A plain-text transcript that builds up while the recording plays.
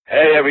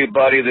Hey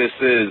everybody, this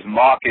is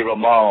Marky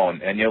Ramone,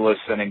 and you're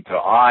listening to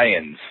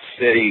Iron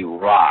City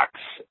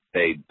Rocks.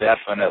 They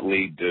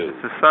definitely do.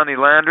 This is Sonny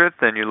Landreth,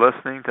 and you're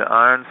listening to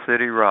Iron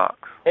City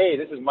Rocks. Hey,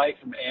 this is Mike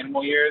from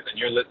Animal Years, and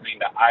you're listening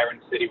to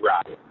Iron City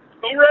Rocks.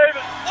 Go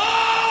Ravens!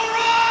 All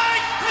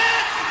right,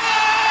 Pittsburgh!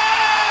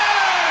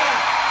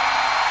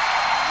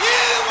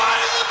 You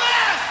wanted the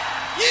best!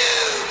 You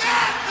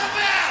got the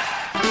best!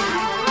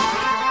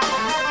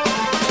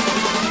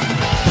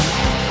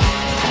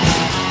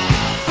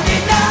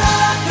 Ain't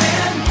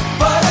nothing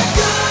but a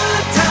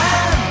good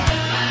time.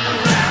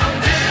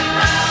 Round and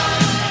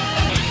round.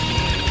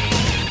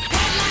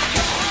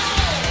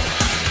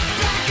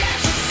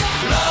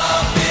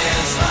 Love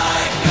is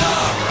like a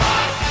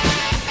rock.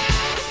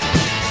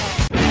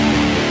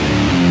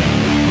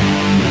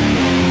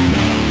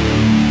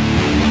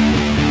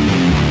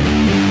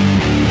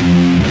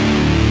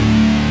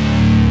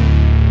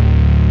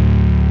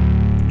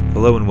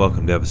 Hello and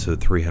welcome to episode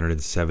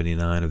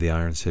 379 of the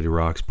Iron City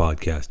Rocks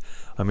podcast.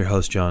 I'm your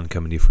host, John,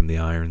 coming to you from the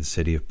Iron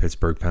City of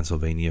Pittsburgh,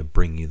 Pennsylvania,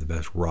 bringing you the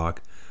best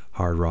rock,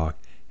 hard rock,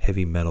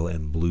 heavy metal,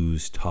 and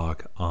blues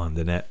talk on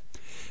the net.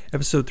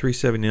 Episode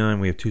 379,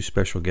 we have two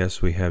special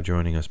guests. We have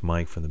joining us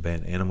Mike from the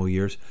band Animal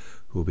Years,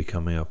 who will be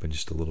coming up in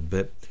just a little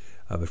bit.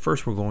 But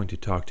first, we're going to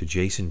talk to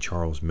Jason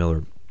Charles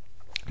Miller.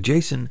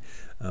 Jason,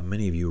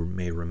 many of you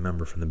may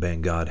remember from the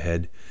band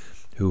Godhead,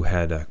 who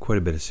had quite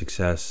a bit of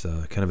success,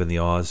 kind of in the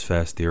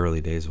Ozfest, the early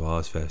days of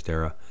Ozfest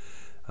era,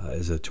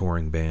 as a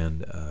touring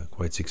band,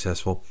 quite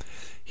successful.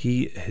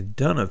 He had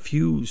done a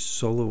few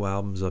solo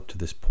albums up to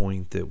this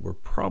point that were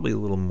probably a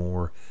little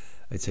more,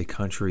 I'd say,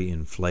 country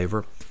in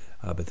flavor,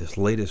 but this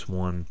latest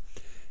one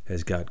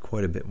has got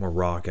quite a bit more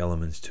rock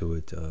elements to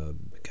it,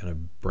 kind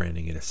of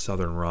branding it as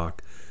Southern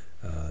rock.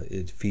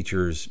 It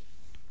features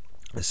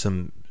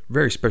some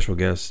very special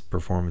guest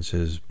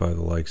performances by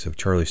the likes of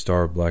Charlie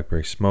Starr of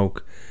Blackberry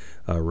Smoke,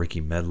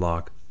 Ricky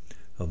Medlock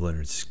of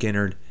Lynyrd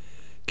Skynyrd,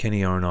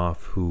 Kenny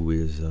Aronoff, who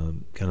is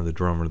kind of the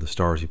drummer of the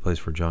Stars. He plays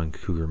for John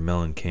Cougar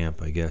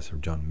Mellencamp, I guess, or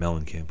John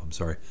Mellencamp, I'm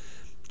sorry.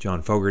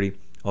 John Fogerty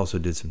also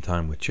did some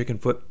time with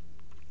Chickenfoot.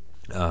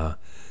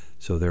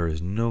 So there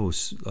is no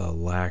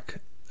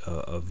lack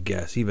of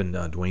guests. Even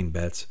Dwayne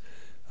Betts,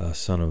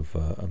 son of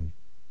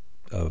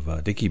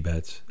Dickie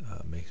Betts,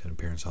 makes an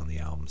appearance on the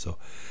album. So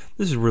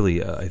this is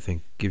really, I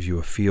think, gives you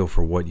a feel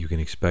for what you can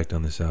expect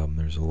on this album.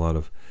 There's a lot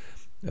of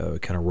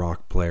kind of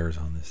rock players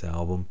on this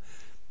album.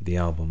 The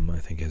album, I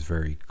think, has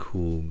very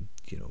cool,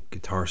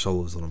 guitar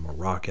solos, a little more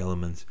rock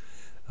elements,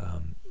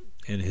 and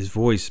his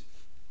voice.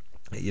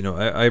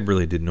 I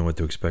really didn't know what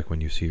to expect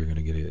when you see you're going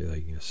to get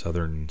a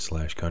southern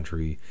 /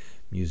 country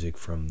music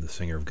from the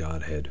singer of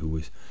Godhead, who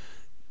was,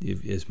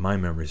 as my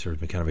memory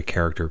serves me, kind of a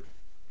character,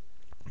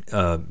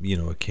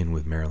 akin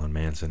with Marilyn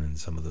Manson and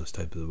some of those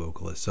types of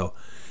vocalists. So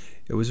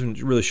I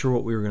wasn't really sure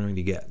what we were going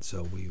to get.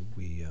 So we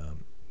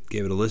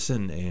gave it a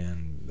listen,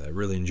 and I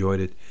really enjoyed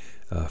it.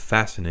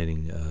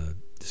 Fascinating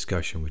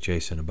discussion with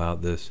Jason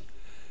about this.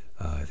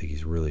 I think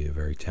he's really a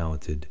very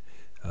talented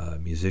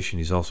musician.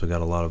 He's also got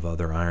a lot of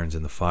other irons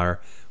in the fire,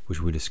 which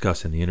we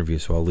discuss in the interview,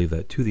 so I'll leave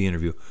that to the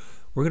interview.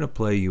 We're going to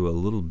play you a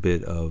little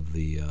bit of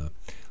the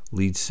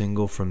lead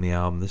single from the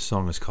album. This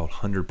song is called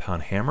 100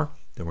 Pound Hammer.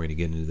 Then we're going to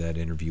get into that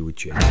interview with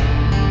Jason.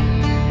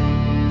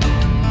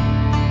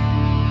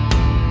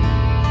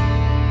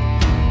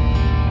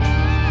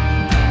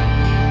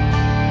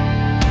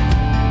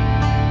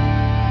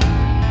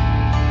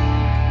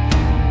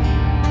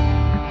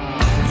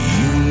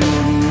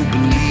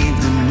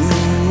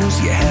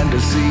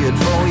 See it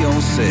for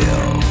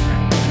yourself.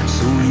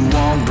 So you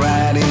walked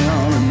right in,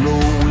 and lo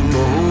and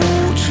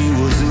behold, she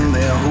was in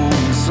there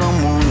holding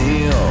someone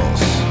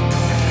else.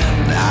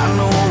 Now I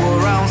know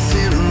we're all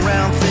sitting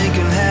around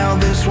thinking how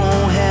this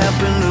won't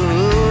happen to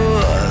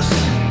us.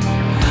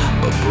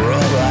 But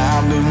brother,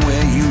 I've been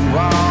where you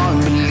are,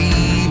 and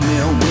believe me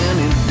when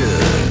it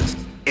does,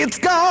 it's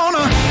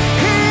gonna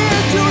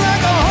hit you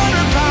like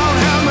 100-pound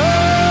hammer.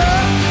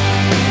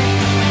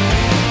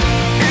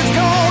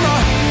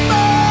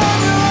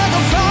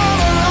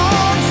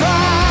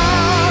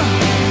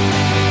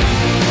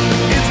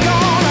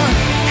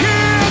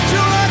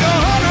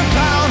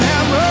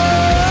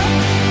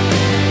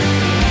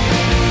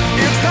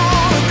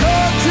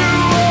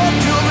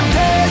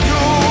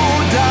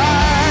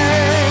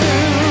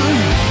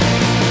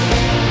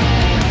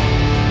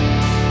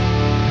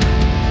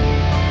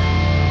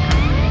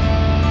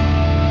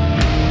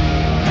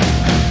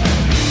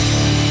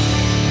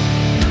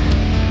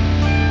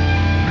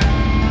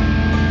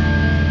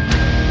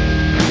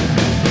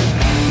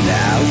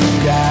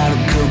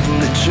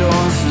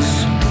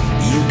 Choices.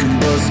 You can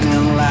bust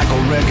in like a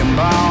wrecking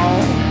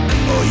ball,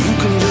 or you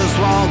can just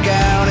walk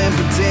out and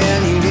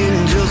pretend you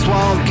didn't just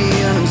walk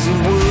in and see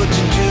what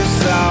you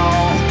just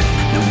saw.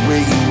 Now where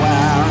you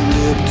wind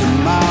up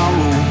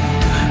tomorrow,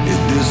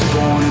 at this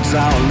point it's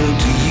all up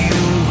to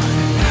you.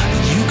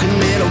 You can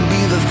let her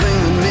be the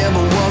thing that never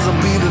was, or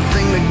be the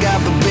thing that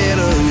got the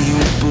better of you.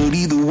 But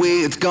either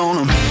way it's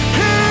gonna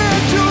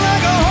hit you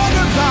like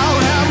 100-pound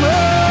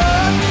hammer.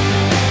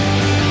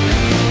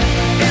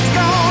 It's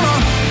gonna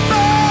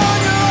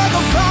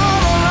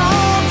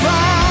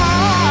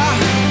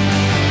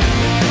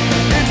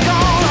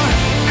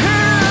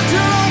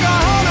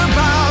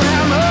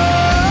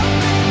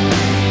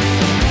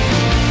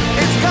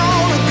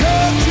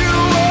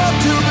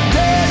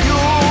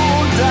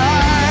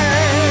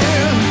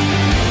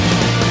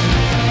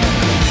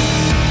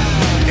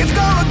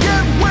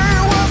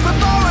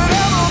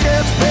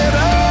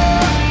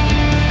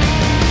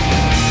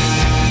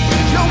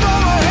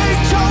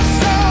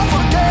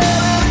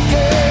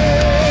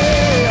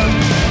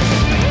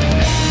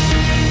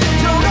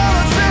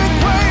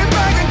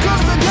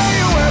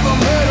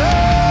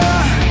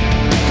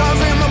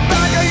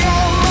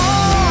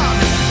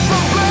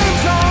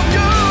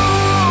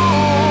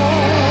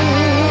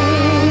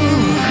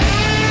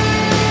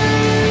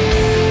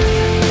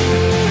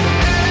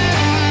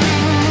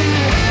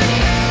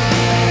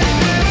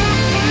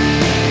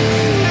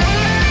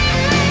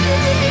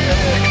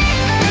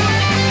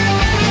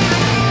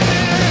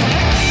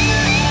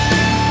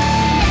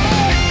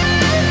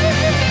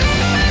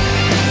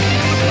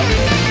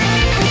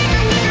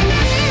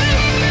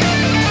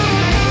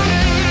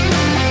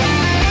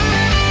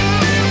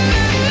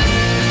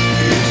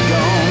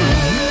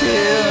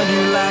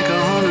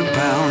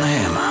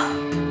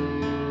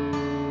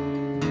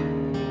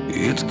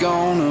It's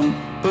gonna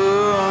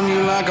burn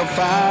you like a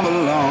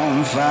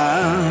 5-alarm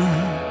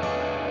fire.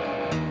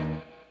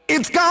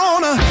 It's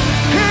gonna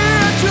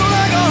hit you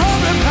like a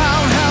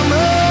 100-pound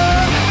hammer.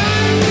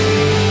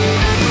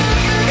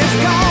 It's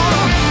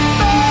gonna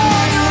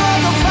burn you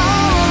like a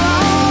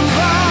 5-alarm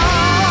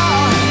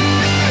fire.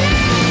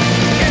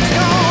 It's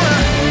gonna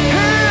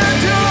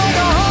hit you like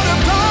a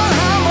 100-pound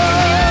hammer.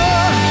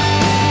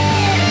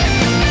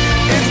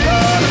 It's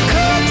gonna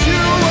cut you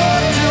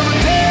up till the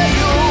day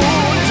you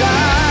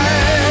die.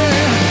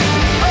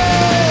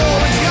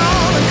 Oh, it's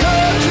gonna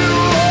cut you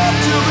up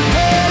till the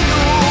day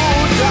you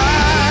die.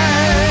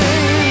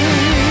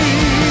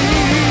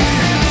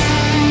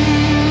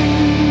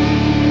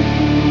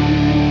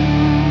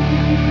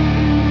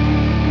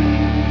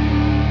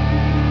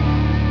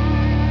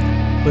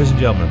 Ladies and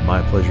gentlemen,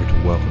 my pleasure to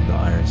welcome to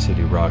Iron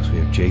City Rocks. We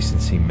have Jason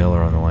C.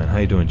 Miller on the line. How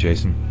you doing,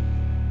 Jason?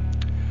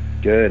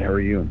 Good. How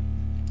are you?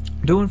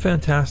 Doing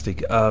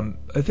fantastic. I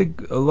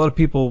think a lot of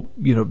people,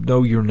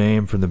 know your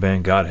name from the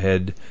band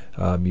Godhead.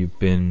 You've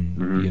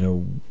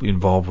been,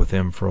 involved with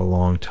them for a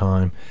long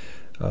time.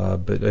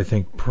 But I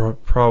think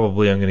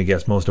probably, I'm going to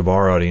guess, most of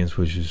our audience,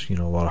 which is, a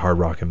lot of hard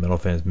rock and metal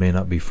fans, may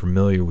not be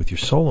familiar with your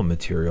solo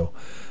material.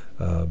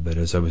 But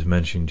as I was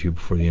mentioning to you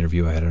before the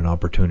interview, I had an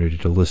opportunity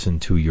to listen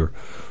to your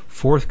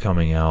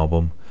forthcoming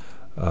album,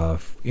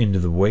 Into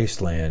the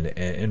Wasteland,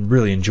 and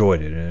really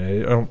enjoyed it.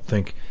 And I don't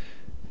think,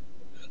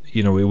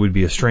 it would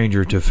be a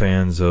stranger to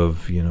fans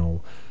of,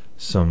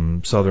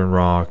 some southern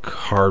rock,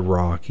 hard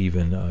rock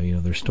even.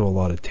 There's still a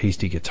lot of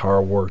tasty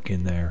guitar work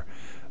in there.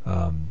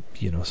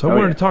 So I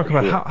wanted to talk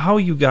about how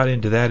you got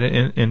into that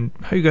and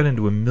how you got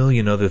into a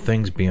million other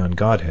things beyond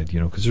Godhead,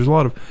 because there's a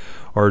lot of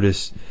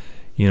artists,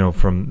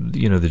 from,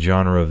 the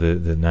genre of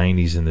the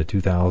 90s and the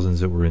 2000s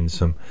that were in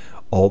some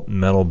alt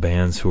metal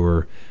bands who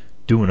are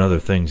doing other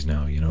things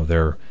now.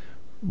 They're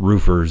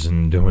roofers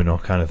and doing all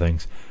kind of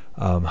things.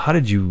 How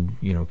did you,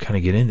 kind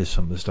of get into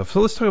some of this stuff? So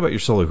let's talk about your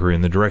solo career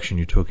and the direction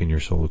you took in your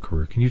solo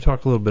career. Can you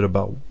talk a little bit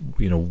about,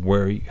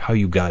 how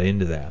you got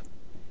into that?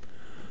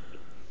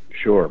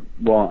 Sure.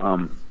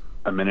 Well,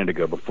 a minute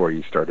ago before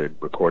you started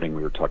recording,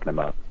 we were talking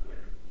about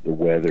the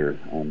weather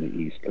on the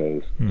East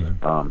Coast.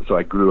 Mm-hmm. So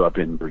I grew up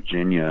in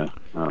Virginia,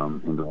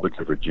 in the woods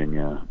of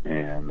Virginia,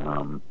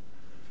 and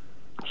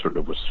sort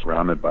of was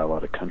surrounded by a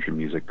lot of country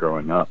music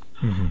growing up.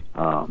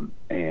 Mm-hmm.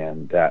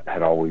 And that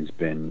had always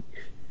been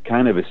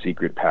kind of a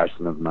secret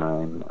passion of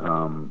mine,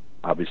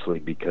 obviously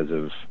because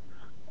of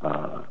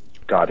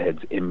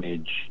Godhead's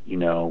image,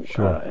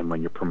 Sure. And when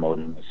you're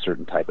promoting a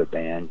certain type of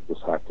band, you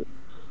just have to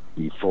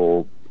be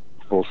full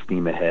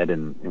steam ahead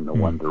in the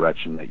one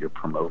direction that you're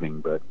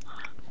promoting. But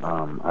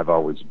I've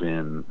always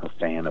been a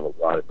fan of a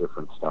lot of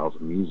different styles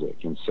of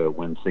music, and so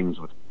when things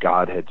with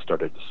Godhead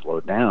started to slow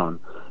down,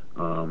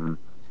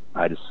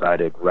 I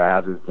decided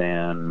rather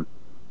than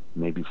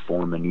maybe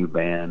form a new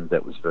band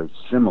that was very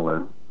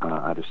similar,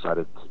 I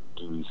decided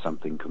to do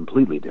something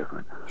completely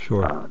different.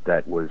 Sure.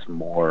 That was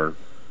more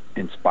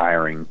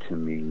inspiring to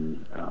me,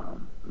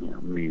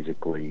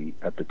 musically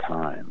at the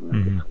time.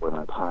 Mm-hmm. It's where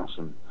my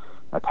passions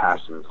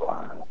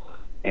lie.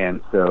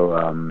 And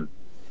so,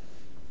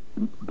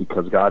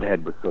 because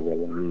Godhead was so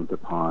reliant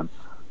upon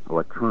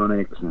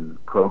electronics and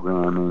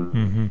programming,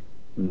 mm-hmm.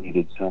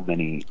 needed so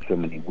many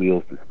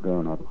wheels to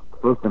spin. The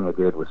first thing I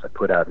did was I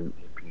put out an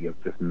EP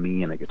of just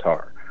me and a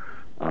guitar.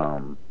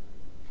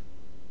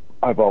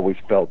 I've always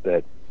felt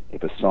that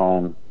if a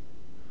song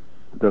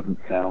doesn't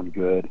sound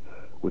good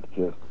with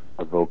just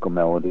a vocal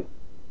melody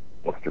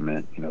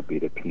instrument, be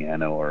it a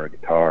piano or a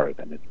guitar,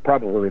 then it's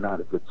probably not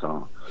a good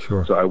song.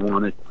 Sure. So I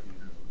wanted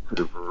to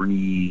sort of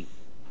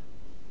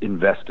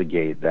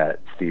investigate that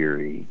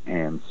theory,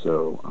 and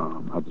so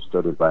I just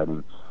started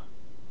writing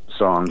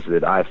songs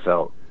that I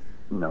felt,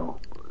 sort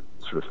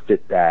of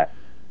fit that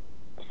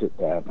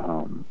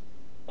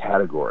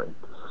category.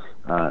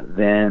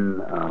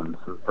 Then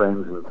some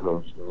friends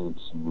encouraged me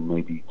to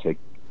maybe take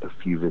a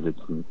few visits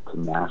to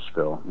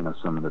Nashville.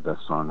 Some of the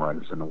best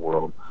songwriters in the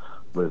world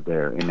live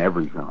there in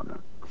every genre.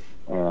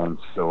 And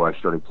so I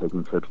started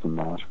taking trips to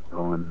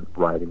Nashville and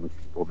writing with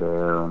people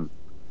there, and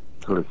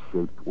sort of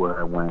shaped where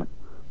I went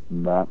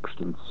next.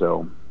 And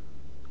so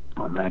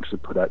I actually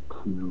put out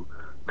 2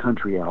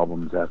 country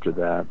albums after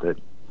that,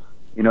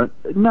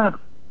 not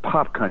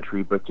pop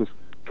country, but just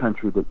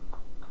country that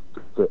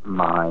fit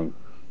my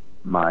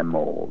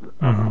mold.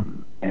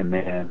 Mm-hmm. And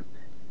then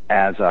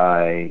as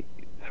I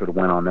sort of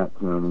went on that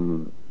journey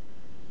and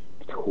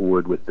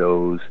toured with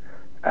those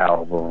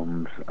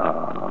albums,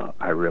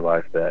 I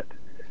realized that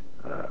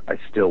I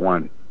still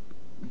want to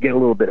get a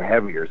little bit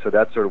heavier. So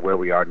that's sort of where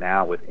we are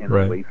now with In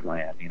the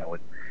Wasteland.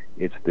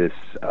 It's this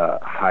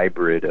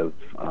hybrid of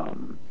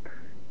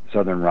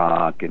southern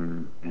rock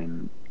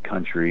and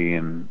country,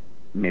 and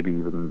maybe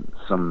even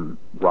some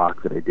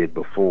rock that I did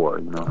before.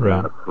 I'm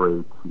not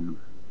afraid to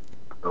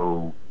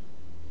go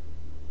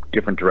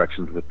different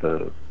directions with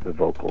the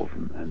vocals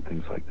and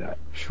things like that.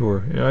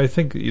 Sure. I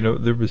think,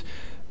 there was,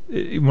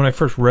 when I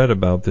first read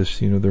about this,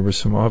 there was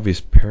some obvious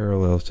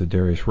parallels to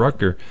Darius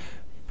Rucker,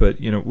 but,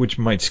 which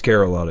might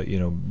scare a lot of,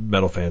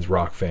 metal fans,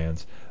 rock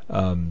fans.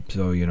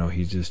 So,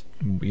 he's just,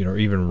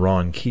 even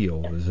Ron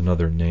Keel is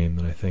another name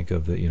that I think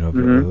of that,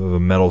 of a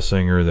metal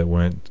singer that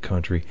went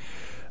country.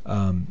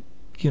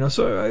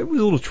 So it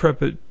was a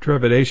little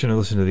trepidation to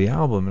listen to the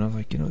album, and I was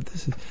like,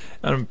 this is.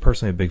 I'm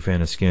personally a big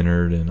fan of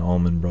Skynyrd and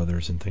Allman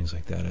Brothers and things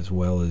like that, as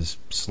well as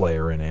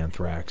Slayer and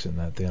Anthrax and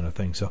that kind of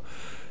thing. So,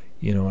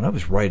 and I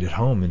was right at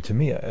home, and to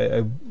me,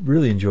 I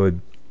really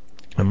enjoyed.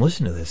 I'm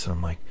listening to this, and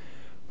I'm like,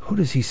 who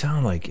does he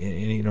sound like?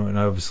 And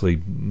I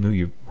obviously knew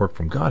you worked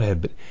from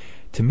Godhead, but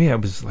to me, I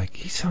was like,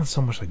 he sounds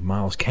so much like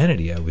Miles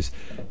Kennedy. I was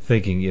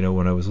thinking,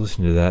 when I was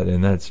listening to that,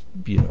 and that's,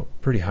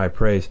 pretty high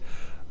praise.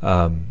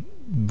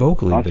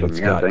 Vocally, awesome. But it's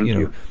got,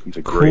 he's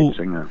a cool, great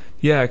singer.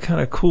 Yeah, kind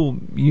of cool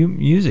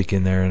music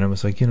in there, and I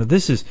was like,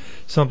 this is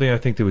something I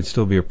think that would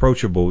still be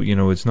approachable.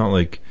 It's not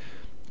like,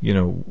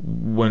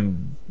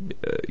 when,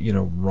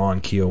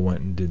 Ron Keel went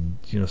and did,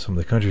 some of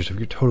the country stuff,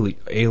 you're totally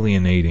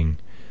alienating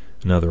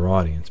another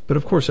audience. But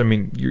of course, I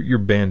mean, your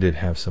band did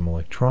have some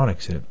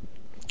electronics in it.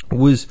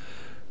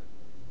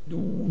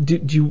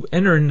 Did you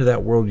enter into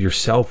that world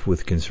yourself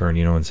with concern,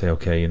 and say,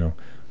 okay,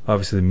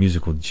 obviously the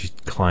musical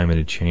climate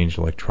had changed,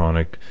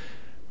 electronic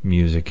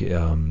music,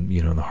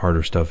 the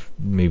harder stuff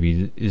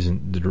maybe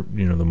isn't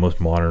the most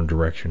modern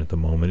direction at the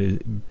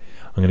moment. I'm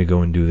going to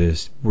go and do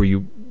this.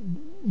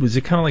 Was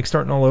it kind of like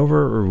starting all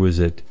over, or was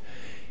it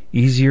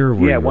easier?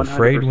 Were you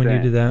afraid when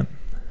you did that?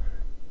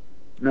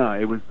 No,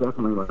 it was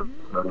definitely like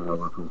starting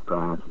over from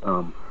scratch.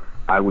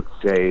 I would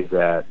say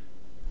that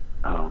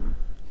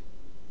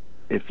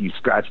if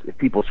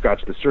people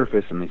scratched the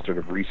surface and they sort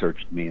of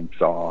researched me and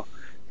saw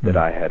that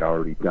I had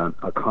already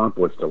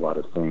accomplished a lot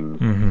of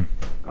things,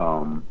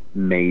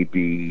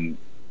 maybe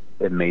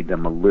it made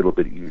them a little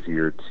bit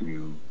easier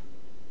to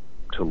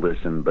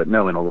listen. But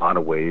no, in a lot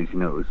of ways, it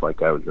was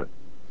like I was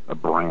a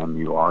brand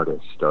new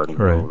artist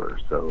starting over.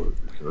 So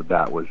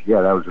that was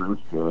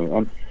really scary.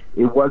 And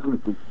it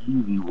wasn't the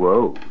easy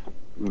road.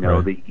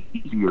 The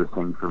easier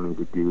thing for me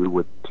to do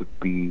would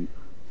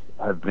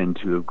have been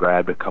to have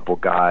grabbed a couple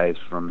guys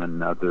from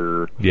from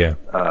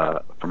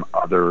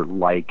other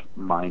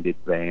like-minded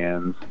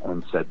bands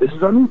and said, "This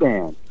is our new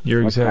band."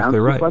 You're exactly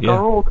right. Like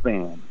our old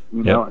band,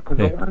 because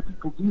a lot of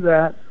people do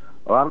that.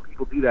 A lot of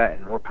people do that,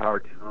 and more power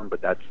to them.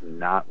 But that's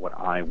not what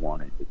I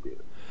wanted to do.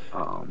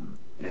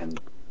 And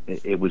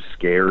it was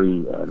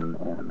scary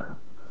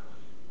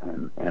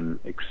and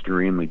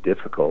extremely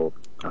difficult.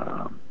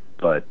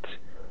 But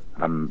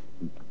I'm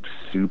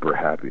super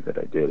happy that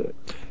I did it.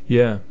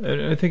 Yeah,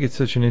 and I think it's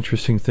such an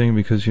interesting thing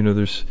because,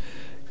 there's,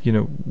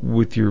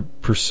 with your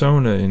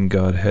persona in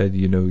Godhead,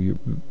 your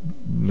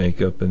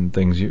makeup and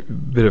things, you're a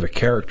bit of a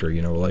character,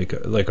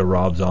 like a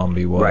Rob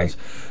Zombie was. Right.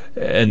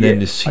 And then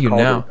to see you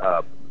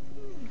now...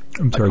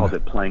 I called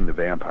it playing the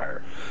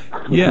vampire.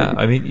 Yeah,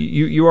 I mean,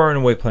 you are in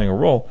a way playing a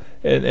role.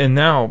 And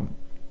now,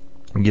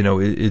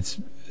 it's...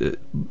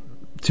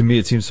 to me,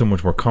 it seems so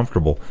much more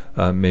comfortable,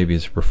 maybe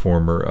as a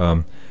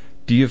performer.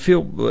 Do you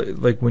feel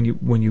like when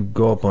you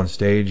go up on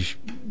stage,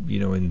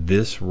 in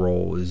this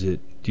role, do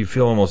you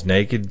feel almost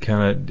naked,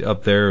 kind of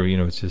up there?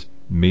 It's just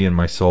me and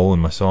my soul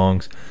and my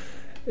songs,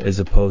 as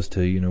opposed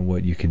to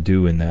what you can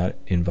do in that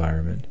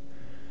environment,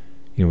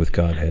 with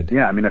Godhead.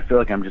 Yeah, I mean, I feel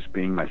like I'm just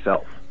being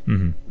myself.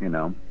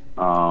 Mm-hmm.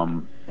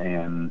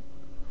 And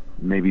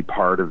maybe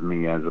part of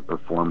me as a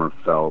performer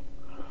felt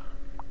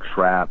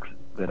trapped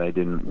that I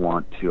didn't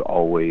want to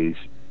always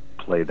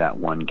play that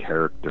one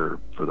character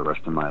for the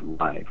rest of my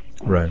life.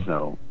 Right.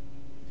 So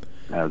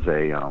as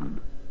a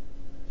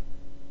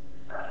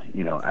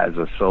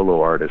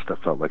solo artist, I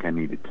felt like I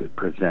needed to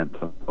present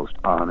the most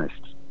honest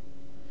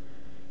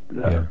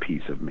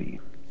piece of me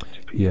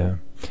to people.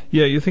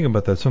 Yeah, you think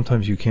about that.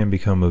 Sometimes you can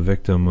become a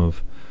victim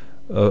of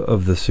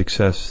the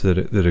success that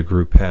a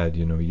group had.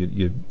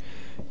 You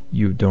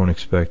don't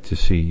expect to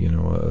see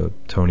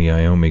Tony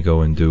Iommi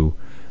go and do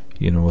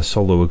a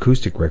solo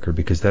acoustic record,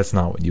 because that's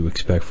not what you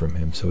expect from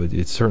him. So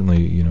it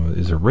certainly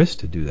is a risk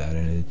to do that,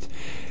 and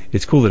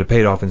it's cool that it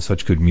paid off in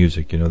such good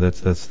music.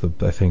 That's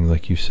the thing,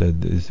 like you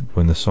said, is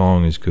when the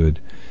song is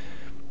good,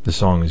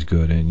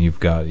 and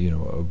you've got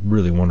a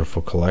really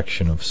wonderful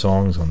collection of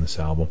songs on this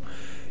album.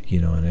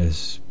 And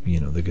as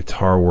the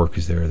guitar work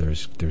is there.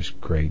 There's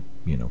great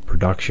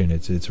production.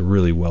 It's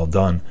really well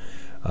done.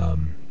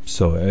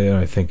 So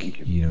I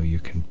think you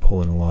can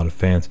pull in a lot of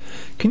fans.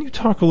 Can you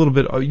talk a little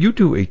bit? You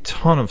do a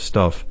ton of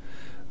stuff,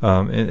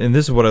 and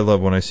this is what I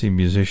love when I see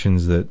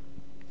musicians that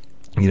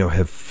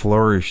have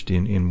flourished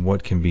in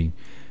what can be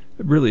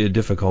really a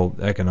difficult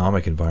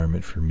economic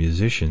environment for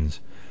musicians.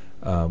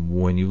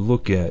 When you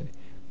look at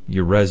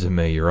your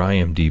resume, your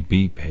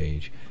IMDb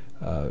page,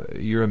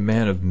 you're a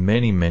man of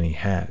many, many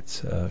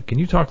hats. Can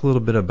you talk a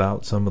little bit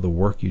about some of the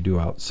work you do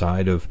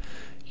outside of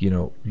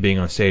being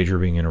on stage or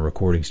being in a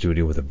recording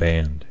studio with a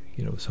band,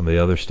 some of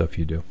the other stuff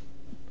you do?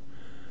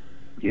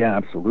 Yeah,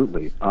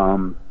 absolutely.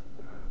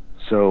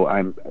 So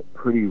I'm a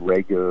pretty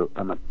regularly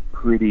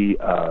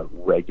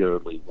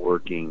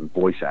working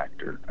voice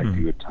actor. I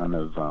do a ton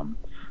of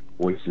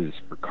voices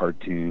for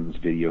cartoons,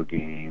 video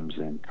games,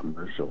 and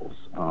commercials.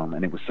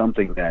 And it was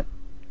something that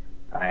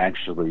I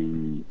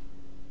actually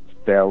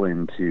fell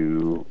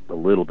into a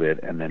little bit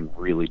and then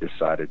really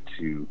decided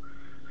to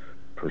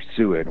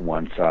pursue it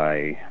once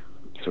I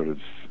sort of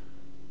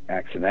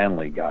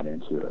accidentally got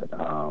into it,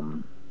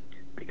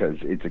 because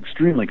it's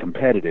extremely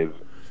competitive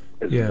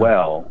as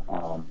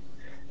well.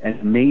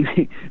 And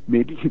maybe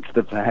it's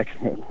the fact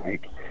that,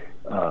 like,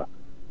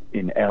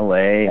 in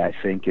LA, I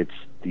think it's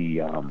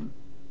the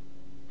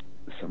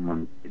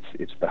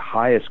it's the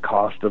highest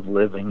cost of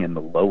living and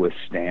the lowest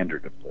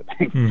standard of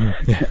living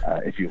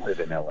if you live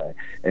in LA.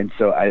 And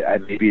so I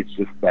maybe it's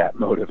just that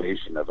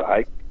motivation of,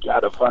 I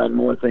gotta find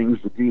more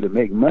things to do to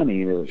make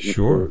money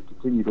to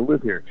continue to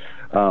live here.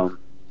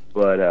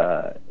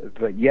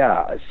 But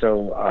yeah,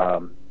 so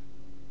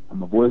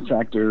I'm a voice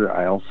actor.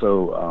 I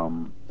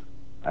also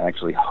I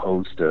actually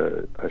host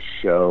a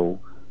show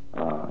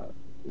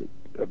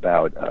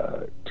about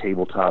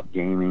tabletop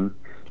gaming.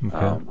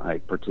 Okay. I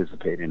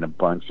participate in a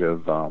bunch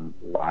of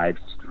live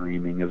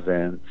streaming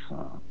events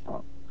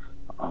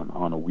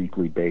on a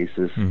weekly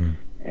basis,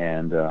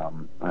 and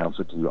I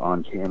also do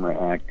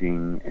on-camera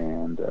acting,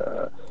 and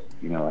I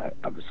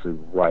obviously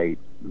write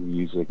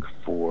music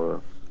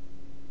for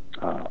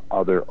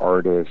other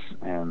artists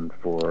and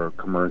for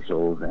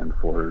commercials and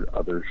for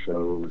other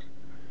shows,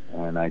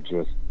 and I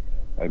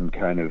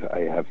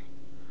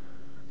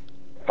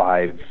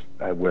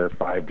wear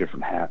 5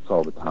 different hats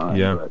all the time.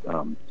 Yeah.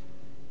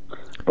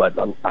 But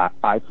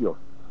I feel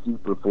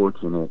super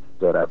fortunate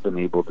that I've been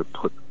able to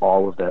put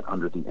all of that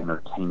under the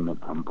entertainment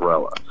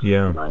umbrella.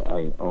 Yeah. And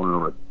I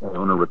own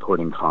a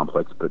recording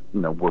complex, but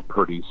we're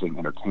producing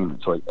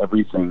entertainment. So, like,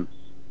 everything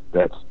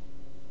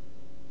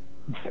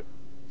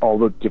all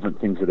the different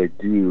things that I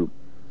do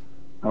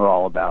are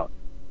all about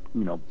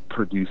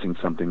producing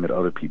something that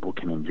other people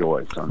can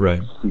enjoy. So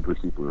I'm super,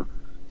 super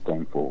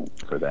thankful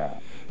for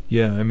that.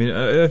 Yeah, I mean,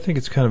 I think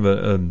it's kind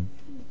of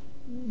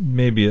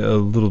maybe a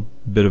little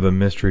bit of a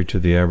mystery to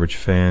the average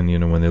fan,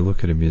 when they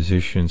look at a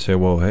musician and say,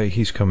 well, hey,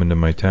 he's coming to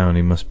my town,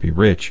 he must be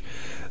rich.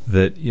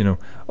 That,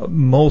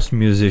 most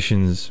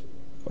musicians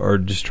are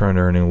just trying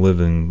to earn a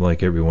living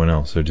like everyone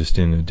else. They're just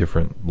in a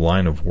different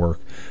line of work.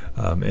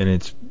 And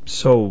it's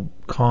so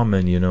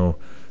common,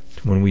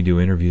 when we do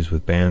interviews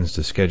with bands,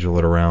 to schedule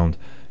it around,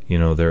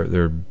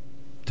 they're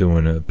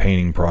doing a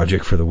painting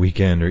project for the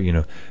weekend,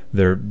 or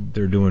they're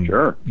doing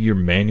your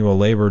manual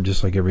labor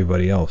just like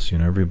everybody else.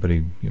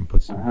 Everybody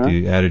puts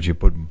the adage, you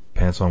put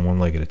pants on one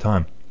leg at a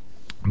time.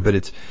 But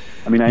it's,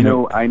 I mean, I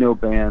know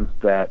bands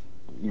that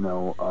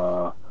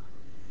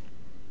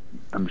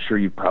I'm sure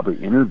you've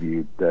probably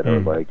interviewed that are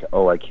like,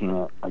 oh, I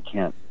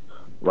can't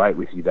write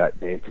with you that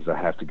day because I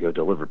have to go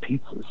deliver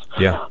pizzas.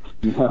 Yeah,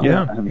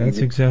 that's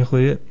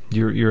exactly it.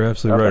 You're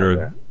absolutely right.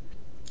 Or,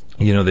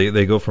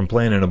 they go from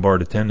playing in a bar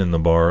to tending the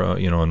bar,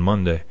 on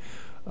Monday.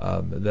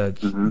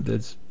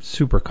 That's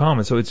super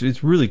common. So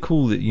it's really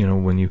cool that,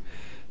 when you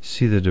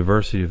see the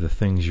diversity of the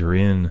things you're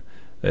in,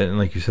 and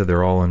like you said,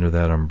 they're all under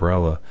that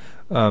umbrella.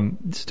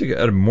 Just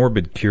out of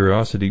morbid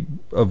curiosity,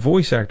 a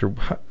voice actor,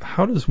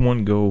 how does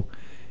one go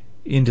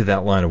into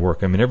that line of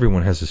work? I mean,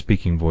 everyone has a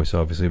speaking voice,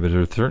 obviously, but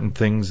are there certain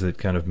things that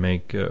kind of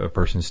make a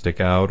person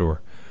stick out, or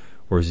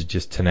is it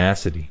just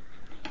tenacity?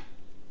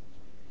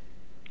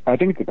 I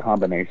think it's a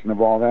combination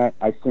of all that.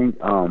 I think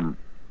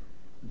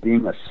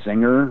being a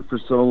singer for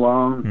so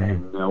long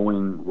and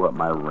knowing what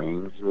my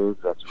range is,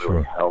 that's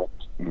really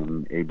helped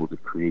in able to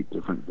create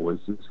different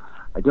voices.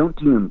 I don't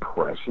do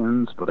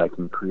impressions, but I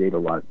can create a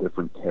lot of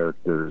different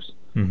characters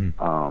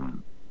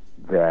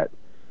that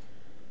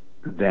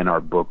then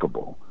are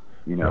bookable.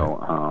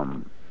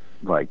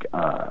 Like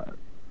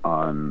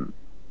on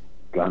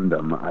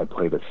Gundam, I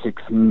played a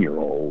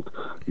 16-year-old,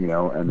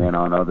 and then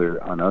on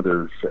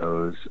other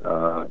shows,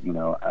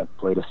 I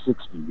played a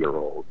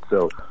 60-year-old.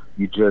 So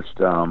you just,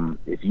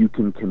 if you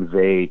can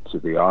convey to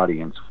the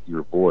audience with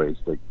your voice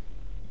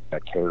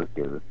that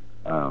character,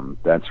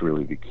 that's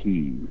really the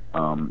key.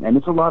 And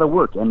it's a lot of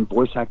work, and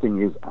voice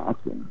acting is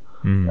acting.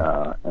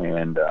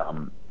 And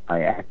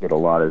I acted a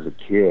lot as a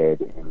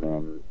kid, and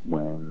then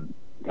when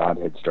God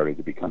had started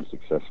to become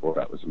successful,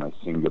 that was my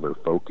singular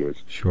focus.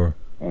 Sure.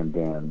 And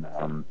then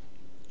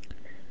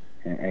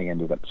I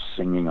ended up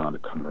singing on a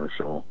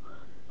commercial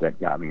that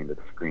got me into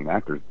the Screen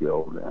Actors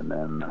Guild, and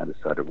then I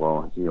decided,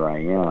 well, here I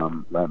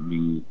am. Let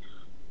me.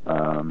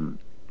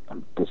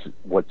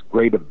 What's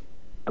great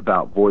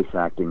about voice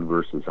acting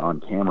versus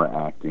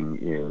on-camera acting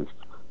is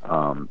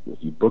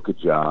if you book a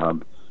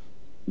job,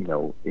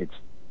 it's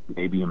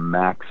maybe a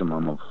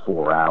maximum of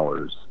 4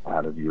 hours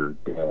out of your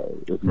day.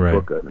 If you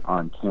book an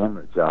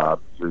on-camera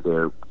job, you're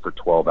there for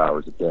 12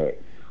 hours a day.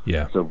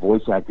 Yeah. So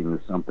voice acting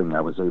is something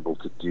I was able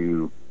to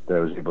do, that I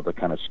was able to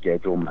kind of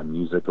schedule my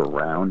music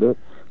around it.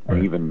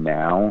 And even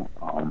now,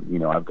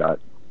 I've got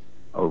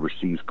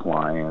overseas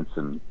clients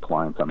and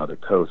clients on other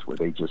coasts where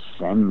they just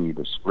send me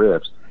the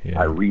scripts.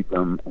 I read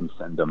them and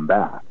send them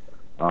back.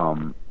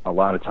 A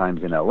lot of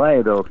times in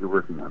LA, though, if you're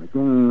working on a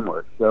game or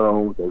a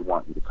show, they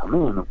want you to come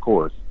in, of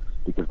course,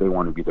 because they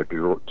want to be there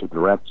to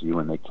direct you,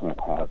 and they can't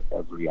have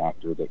every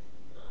actor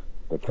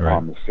that's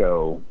on the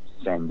show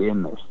send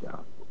in their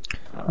stuff.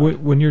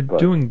 When you're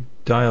doing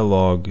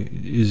dialogue,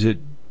 is it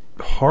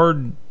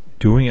hard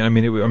doing it? I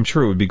mean, I'm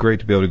sure it would be great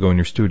to be able to go in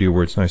your studio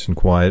where it's nice and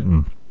quiet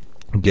and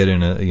get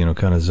in a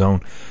kind of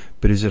zone.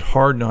 But is it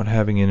hard not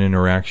having an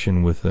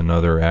interaction with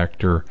another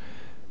actor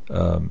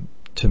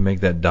to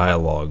make that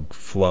dialogue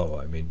flow?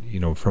 I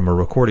mean, from a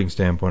recording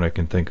standpoint, I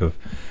can think of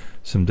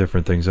some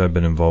different things I've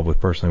been involved with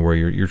personally, where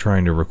you're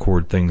trying to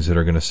record things that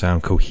are going to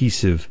sound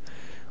cohesive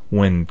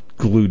when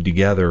glued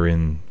together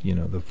in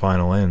the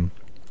final end.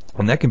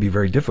 And that can be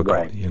very difficult,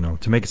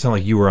 right. To make it sound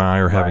like you or I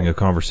are having a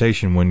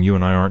conversation when you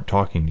and I aren't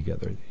talking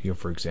together,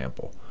 for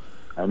example.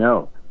 I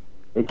know.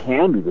 It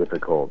can be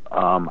difficult.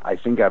 I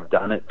think I've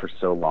done it for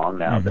so long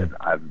now that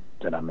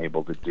I'm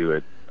able to do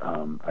it.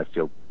 I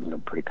feel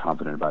pretty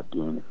confident about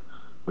doing it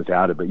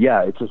without it. But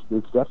yeah, it's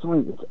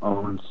definitely its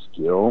own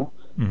skill.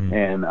 Mm-hmm.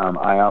 And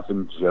I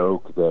often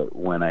joke that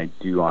when I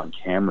do on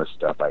camera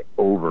stuff, I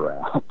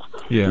overact.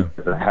 Yeah.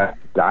 Because I have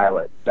to dial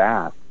it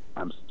back.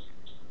 I'm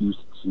used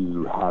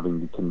to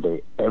having to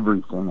convey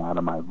everything out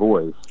of my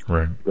voice.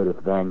 Right. But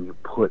if then you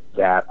put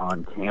that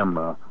on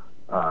camera,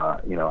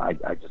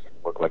 I just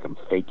look like I'm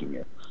faking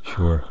it.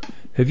 Sure.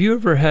 Have you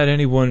ever had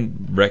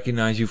anyone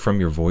recognize you from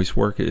your voice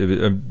work?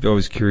 I'm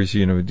always curious,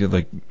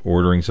 like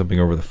ordering something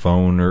over the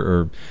phone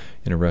or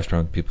in a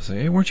restaurant, people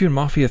say, "Hey, weren't you in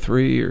Mafia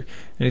 3 or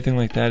anything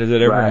like that?" Has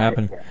that ever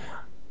happened?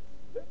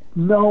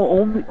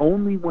 No,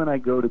 only when I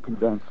go to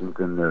conventions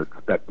and they're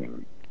expecting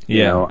me.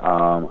 Yeah.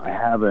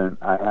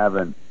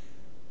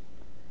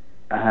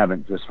 I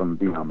haven't just from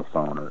being on the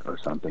phone or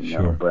something.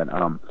 Sure. But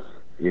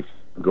if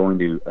going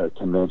to a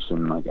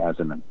convention like as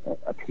an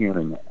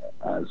appearing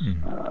as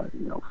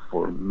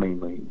for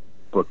mainly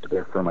booked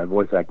there for my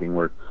voice acting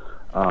work,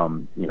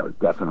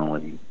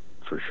 definitely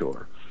for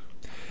sure.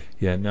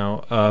 Yeah.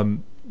 Now,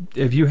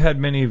 have you had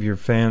many of your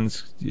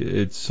fans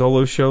at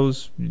solo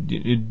shows?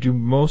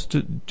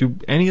 Do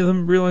any of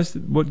them realize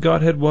what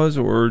Godhead was,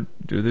 or are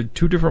there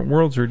two different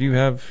worlds, or do you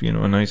have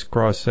a nice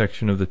cross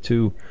section of the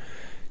two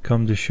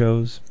come to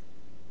shows?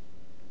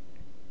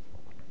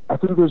 I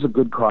think there's a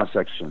good cross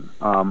section.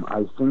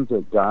 I think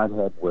that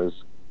Godhead was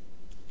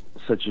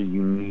such a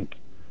unique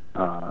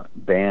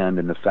band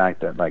in the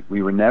fact that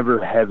we were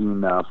never heavy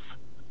enough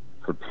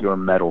for pure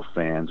metal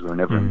fans. We were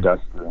never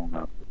industrial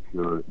enough for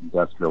pure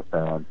industrial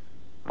fans.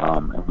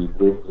 And we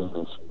lived in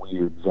this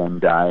weird Venn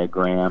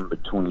diagram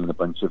between a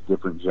bunch of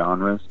different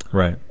genres.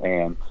 Right.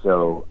 And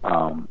so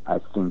I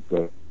think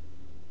that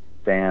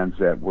fans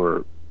that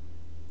were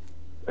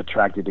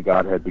attracted to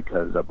Godhead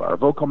because of our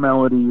vocal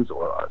melodies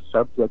or our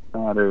subject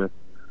matter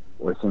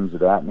or things of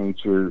that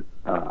nature,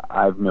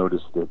 I've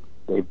noticed that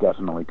they've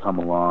definitely come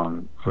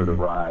along for the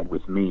ride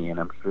with me, and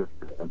I'm sure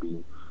they're going to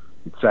be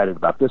excited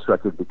about this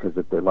record because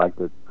if they liked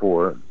it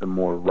for the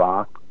more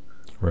rock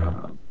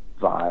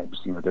vibes,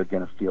 they're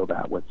going to feel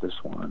that with this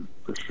one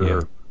for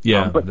sure.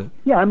 Yeah.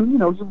 You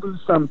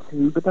lose some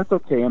too, but that's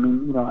okay.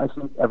 I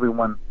think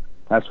everyone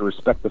has to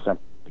respect the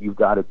fact that you've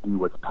got to do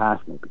what's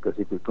passionate, because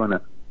if you're going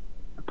to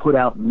put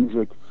out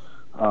music,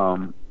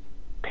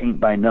 paint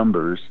by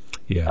numbers,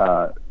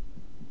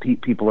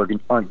 people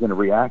aren't going to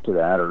react to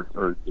that,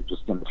 or they're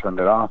just going to turn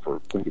it off or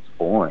think it's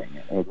boring.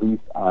 At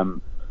least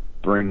I'm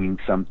bringing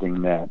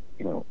something that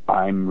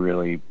I'm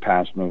really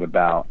passionate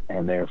about,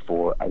 and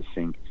therefore I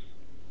think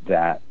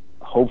that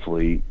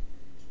hopefully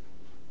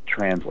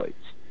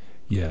translates.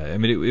 Yeah,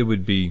 it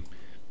would be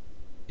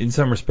in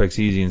some respects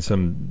easy and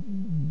some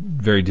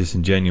very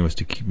disingenuous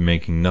to keep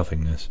making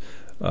nothingness.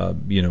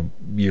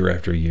 Year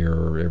after year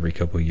or every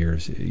couple of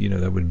years,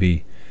 that would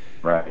be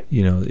right.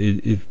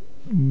 If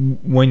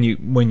when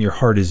your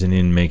heart isn't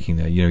in making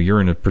that,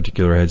 you're in a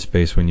particular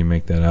headspace when you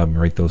make that album,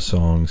 write those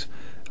songs,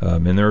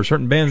 and there are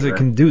certain bands that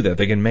can do that.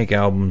 They can make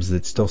albums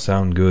that still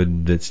sound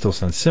good, that still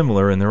sound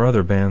similar, and there are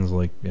other bands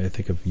like I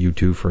think of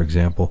U2, for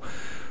example,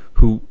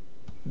 who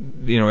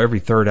every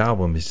third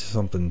album is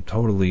something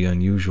totally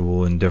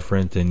unusual and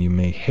different, and you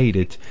may hate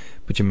it,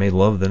 but you may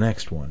love the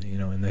next one,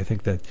 and I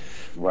think that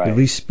at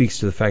least speaks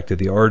to the fact that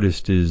the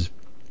artist is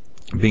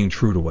being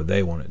true to what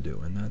they want to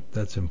do, and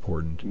that's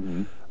important.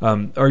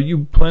 Mm-hmm. Are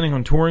you planning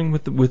on touring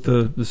with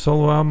the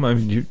solo album?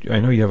 I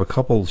know you have a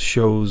couple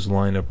shows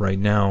lined up right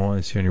now,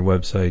 I see on your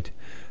website,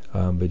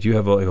 but do you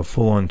have a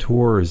full-on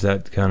tour, or is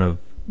that kind of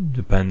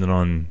dependent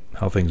on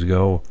how things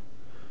go?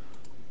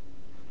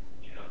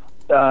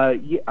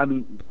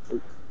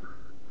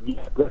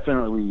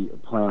 Definitely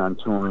plan on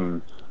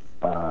touring,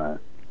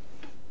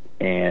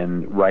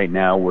 and right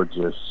now we're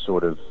just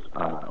sort of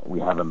we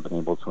haven't been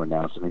able to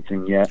announce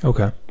anything yet.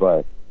 Okay.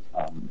 But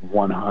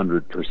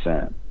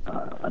 100%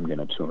 I'm going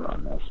to tour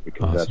on this,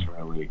 because that's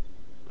really,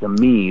 to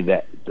me,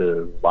 that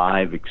the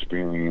live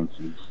experience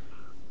is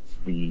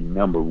the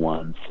number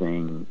one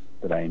thing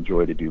that I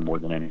enjoy to do more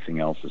than anything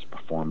else, is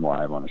perform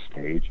live on a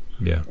stage.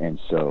 Yeah. And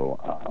so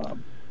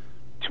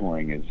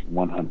touring is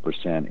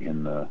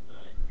 100%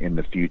 in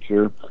the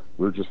future.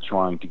 We're just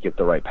trying to get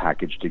the right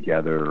package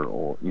together,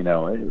 or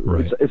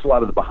it's a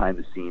lot of the behind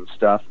the scenes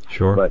stuff.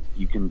 Sure. But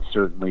you can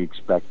certainly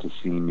expect to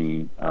see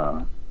me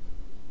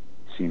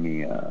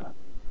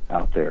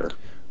out there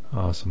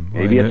Awesome.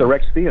 Maybe at the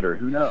Rex Theater.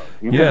 Who knows?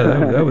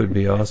 Yeah, that would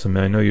be awesome.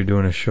 I know you're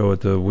doing a show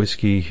at the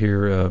Whiskey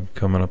here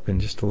coming up in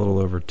just a little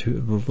over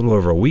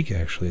a week,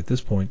 actually, at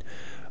this point.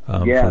 Yeah,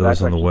 for those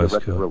that's on the actually West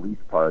the Coast. release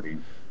party.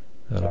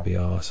 That'll be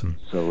awesome.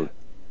 So,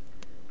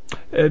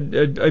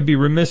 I'd be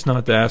remiss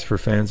not to ask for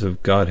fans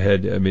of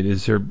Godhead. I mean,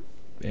 is there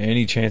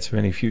any chance of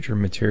any future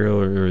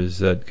material, or is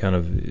that kind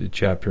of a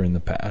chapter in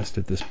the past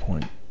at this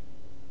point?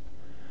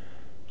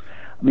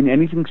 I mean,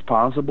 anything's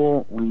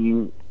possible.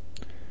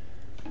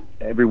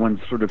 Everyone's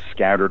sort of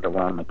scattered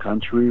around the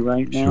country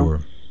right now.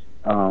 Sure.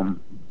 And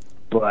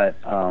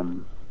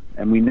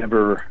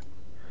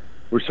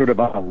we're sort of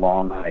on a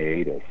long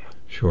hiatus.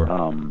 Sure.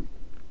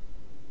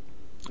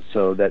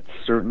 So that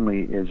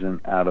certainly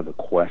isn't out of the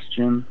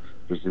question.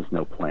 There's just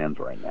no plans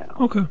right now.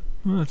 Okay.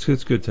 Well,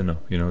 it's good to know.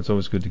 It's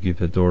always good to keep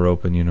that door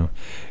open.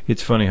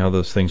 It's funny how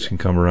those things can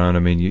come around. I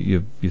mean,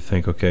 you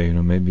think, okay,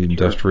 maybe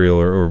industrial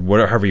or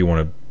whatever you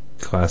want to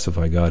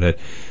classify Godhead.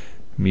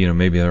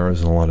 Maybe there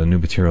isn't a lot of new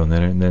material,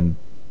 and then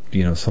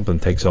something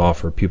takes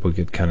off, or people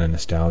get kind of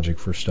nostalgic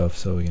for stuff.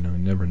 So you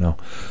never know.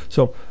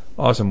 So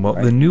awesome. Well,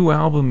 The new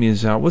album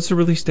is out. What's the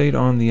release date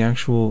on the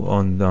actual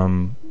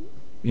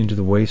Into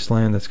the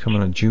Wasteland? That's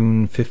coming on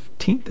June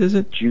 15th, is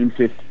it? June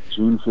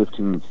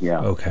 15th. Yeah.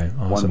 Okay.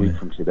 Awesome. 1 week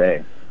from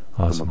today.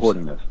 Awesome. I'm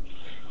recording this.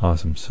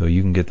 Awesome. So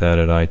you can get that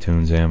at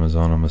iTunes,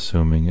 Amazon, I'm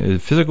assuming.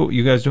 Physical?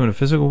 You guys doing a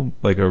physical,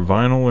 like a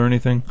vinyl or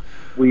anything?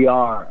 We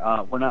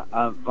are. We're not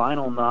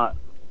vinyl. Not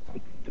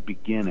at the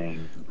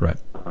beginning. Right.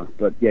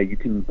 But yeah, you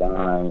can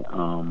buy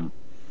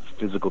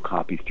physical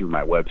copies through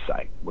my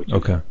website, which is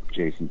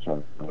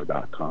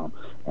jasoncharlesmiller.com,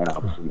 and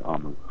obviously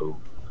on the road.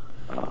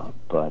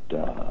 But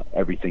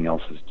everything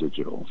else is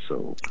digital.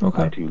 So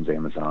iTunes,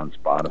 Amazon,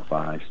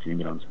 Spotify.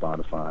 Stream it on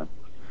Spotify.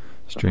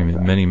 Stream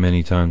it many,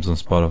 many times on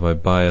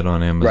Spotify. Buy it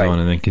on Amazon,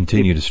 and then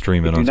continue to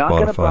stream it on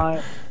Spotify. Spotify. Buy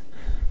it,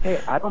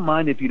 hey, I don't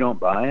mind if you don't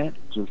buy it.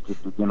 Just if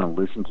you're going to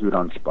listen to it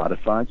on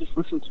Spotify, just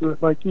listen to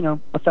it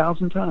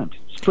 1,000 times.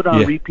 Just put it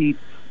on repeat.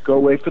 Go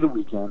away for the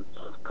weekend.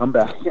 Come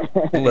back.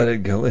 Let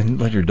it go,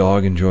 and let your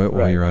dog enjoy it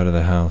while you're out of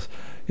the house.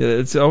 Yeah,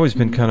 it's always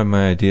been kind of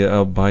my idea.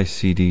 I'll buy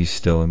CDs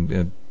still,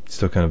 and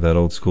still kind of that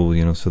old school,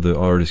 so the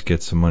artist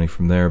gets some money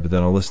from there, but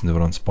then I'll listen to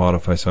it on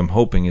Spotify. So I'm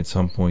hoping at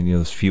some point,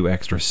 those few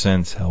extra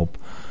cents help.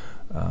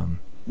 But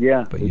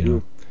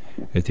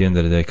at the end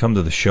of the day, come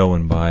to the show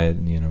and buy it,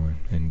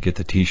 and get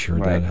the T-shirt.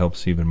 Right. That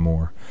helps even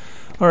more.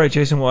 All right,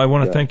 Jason. Well, I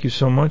want to thank you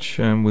so much,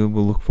 and we'll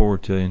look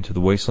forward to Into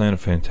the Wasteland, a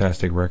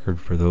fantastic record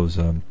for those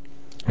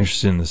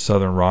interested in the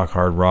southern rock,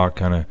 hard rock,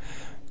 kind of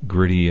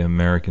gritty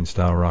American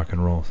style rock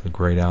and roll. It's a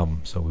great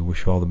album. So we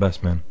wish you all the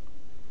best, man.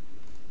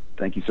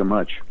 Thank you so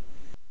much.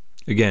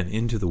 Again,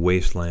 Into the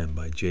Wasteland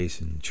by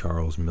Jason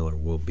Charles Miller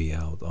will be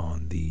out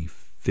on the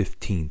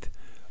 15th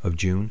of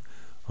June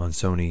on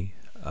Sony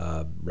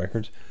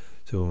Records.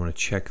 So we want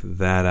to check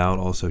that out.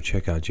 Also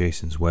check out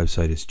Jason's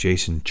website. It's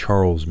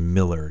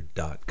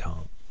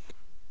jasoncharlesmiller.com.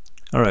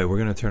 All right, we're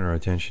going to turn our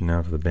attention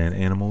now to the band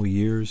Animal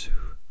Years,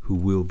 who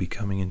will be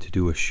coming in to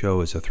do a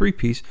show as a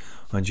three-piece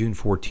on June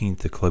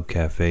 14th at Club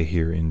Cafe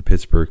here in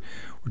Pittsburgh.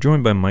 We're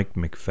joined by Mike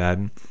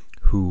McFadden,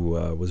 who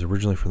was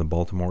originally from the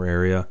Baltimore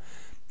area.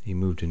 He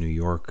moved to New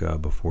York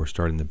before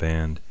starting the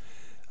band,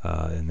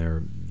 and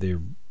they're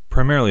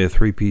primarily a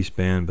three-piece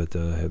band, but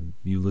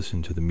you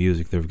listen to the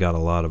music, they've got a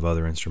lot of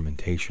other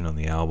instrumentation on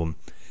the album,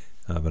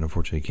 but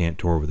unfortunately can't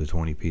tour with a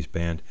 20-piece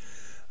band,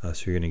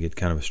 so you're going to get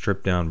kind of a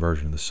stripped-down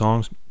version of the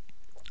songs.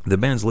 The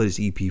band's latest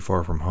EP,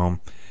 Far From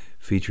Home,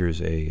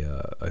 features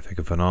I think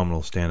a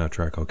phenomenal standout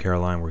track called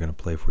Caroline. We're going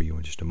to play for you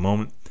in just a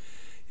moment.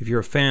 If you're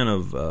a fan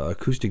of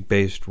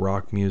acoustic-based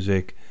rock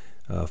music,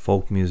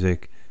 folk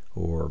music,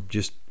 or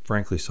just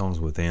frankly songs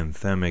with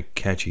anthemic,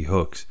 catchy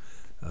hooks,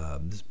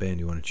 this band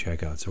you want to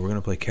check out. So we're going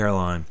to play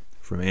Caroline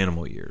from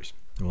Animal Years,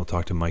 and we'll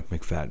talk to Mike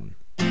McFadden.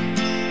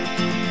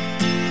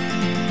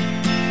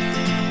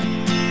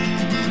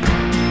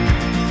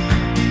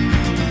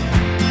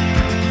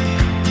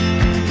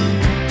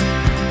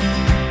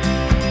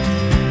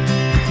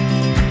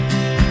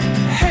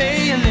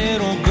 Hey,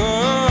 little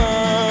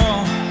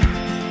girl,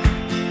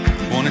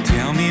 wanna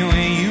tell me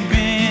where you've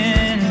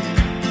been?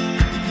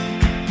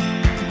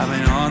 I've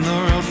been on the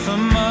road for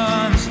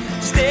months,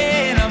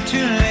 staying up too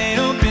late,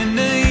 hoping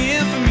to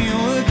hear from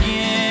you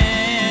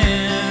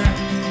again.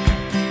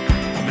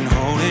 I've been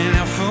holding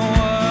out for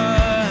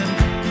what?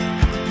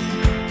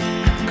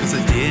 'Cause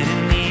I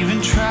didn't even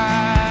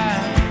try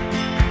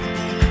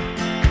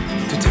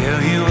to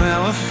tell you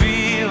how I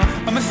feel.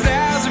 I'm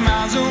 1,000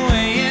 miles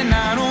away and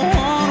I don't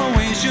wanna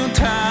waste your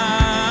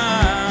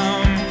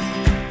time.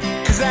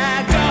 'Cause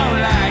I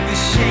don't like the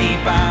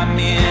shape I'm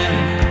in,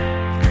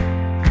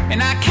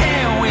 and I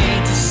can't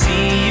wait to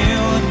see you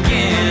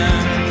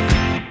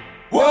again.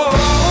 Whoa,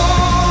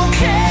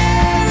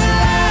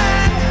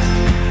 Caroline,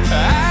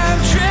 I'm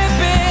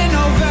tripping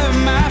over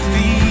my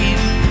feet.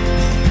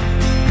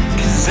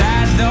 'Cause I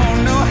don't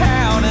know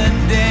how to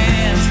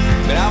dance,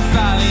 but I'll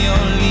follow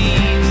your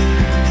lead.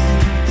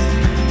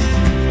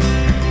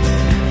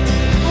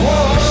 Whoa,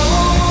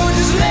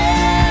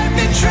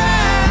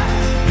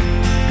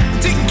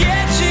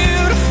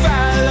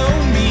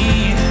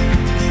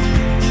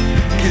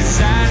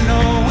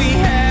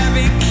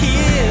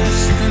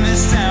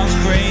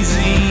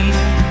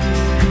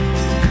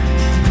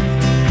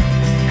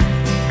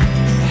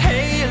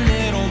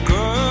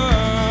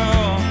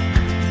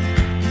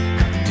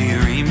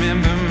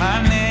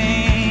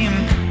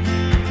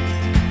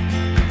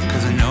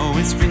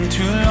 been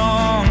too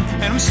long,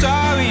 and I'm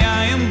sorry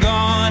I am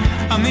gone.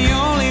 I'm the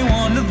only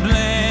one to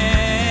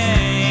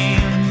blame.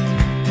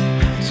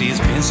 See, it's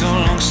been so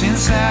long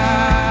since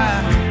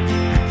I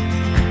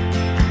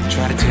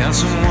tried to tell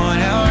someone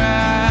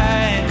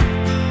outright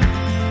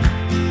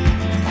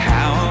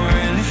how I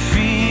really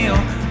feel.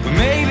 But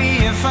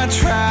maybe if I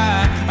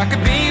try, I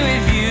could be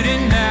with you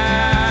tonight.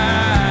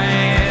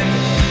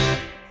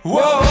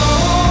 Whoa.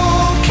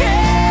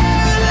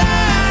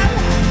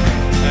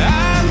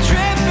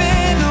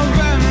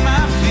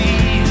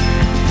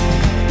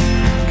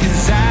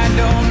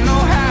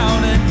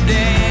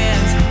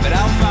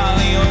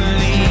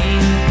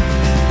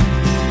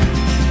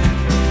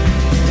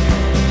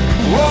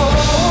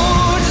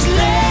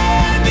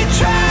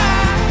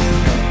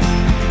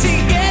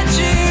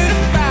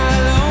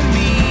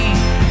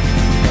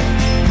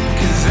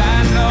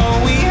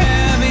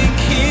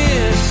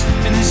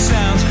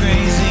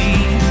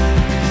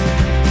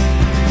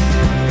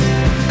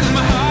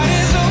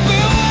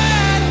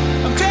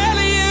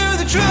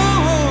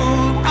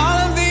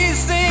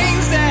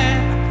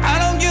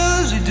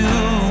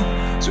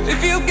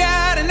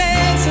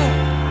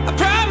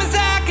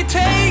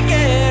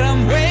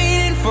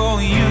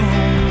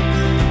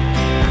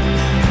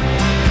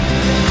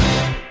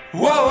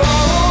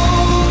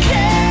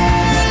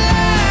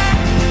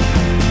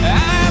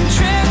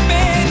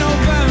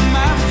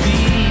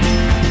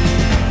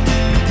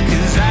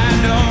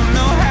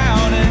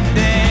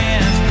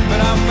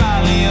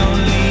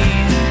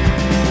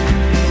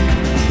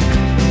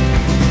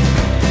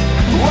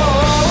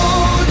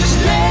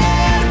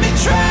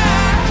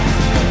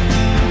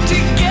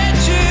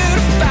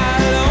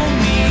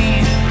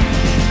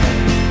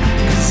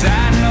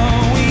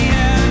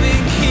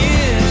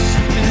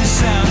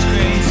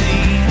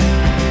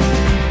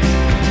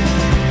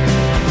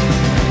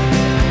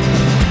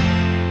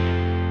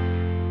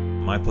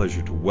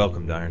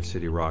 Welcome to Iron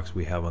City Rocks.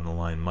 We have on the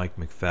line Mike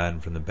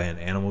McFadden from the band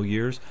Animal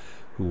Years,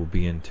 who will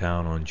be in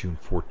town on June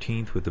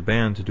 14th with the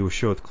band to do a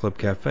show at the Club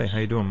Cafe. How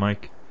you doing,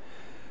 Mike?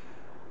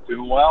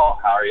 Doing well.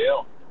 How are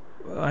you?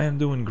 I am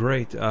doing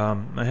great. I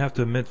have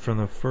to admit, from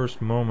the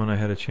first moment I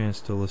had a chance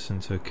to listen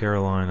to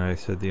Caroline, I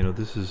said,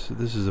 this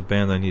is a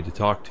band I need to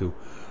talk to,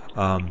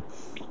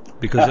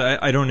 because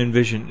I don't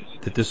envision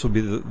that this will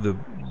be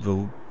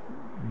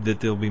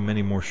that there'll be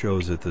many more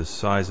shows at the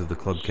size of the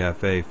Club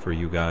Cafe for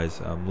you guys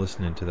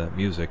listening to that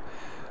music.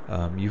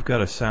 You've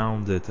got a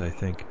sound that I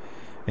think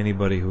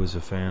anybody who is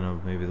a fan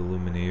of maybe the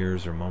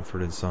Lumineers or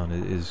Mumford & Son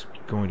is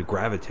going to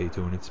gravitate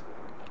to, and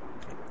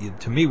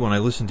to me, when I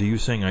listen to you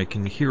sing, I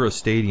can hear a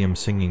stadium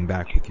singing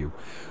back with you.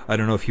 I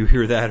don't know if you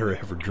hear that or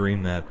ever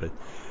dream that, but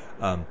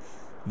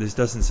this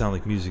doesn't sound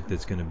like music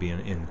that's going to be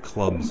in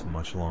clubs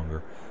much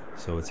longer.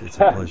 So it's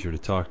a pleasure to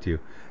talk to you.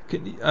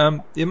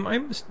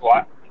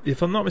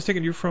 If I'm not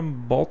mistaken, you're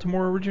from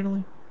Baltimore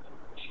originally?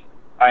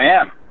 I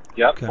am.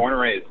 Yep, okay. Born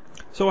and raised.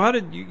 So how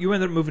did you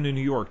ended up moving to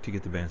New York to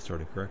get the band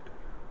started, correct?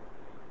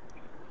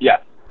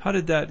 Yes. How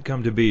did that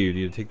come to be? Or did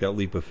you take that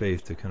leap of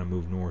faith to kind of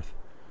move north?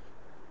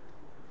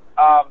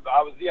 I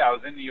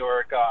was in New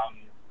York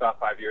about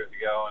 5 years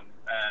ago,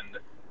 and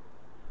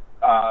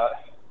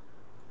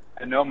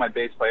I know my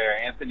bass player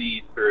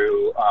Anthony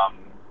through a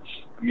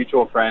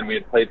mutual friend. We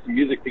had played some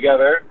music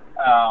together.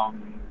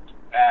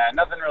 And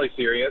nothing really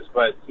serious,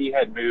 but he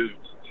had moved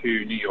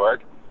to New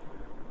York,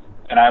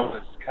 and I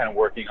was kind of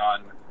working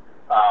on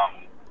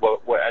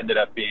what ended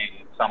up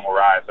being Sun Will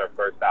Rise, our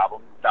first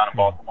album, down in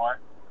Baltimore.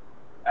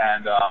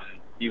 And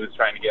he was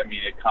trying to get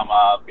me to come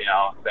up,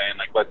 saying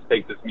like, let's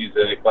take this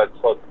music, let's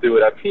do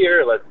it up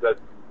here,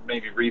 let's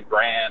maybe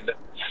rebrand.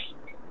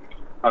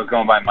 I was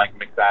going by Mike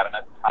McFadden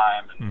at the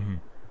time, and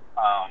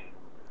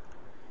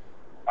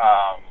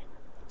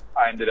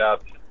I ended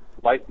up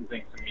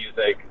licensing some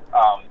music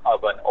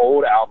of an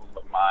old album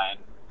of mine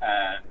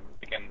and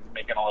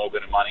making a little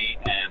bit of money,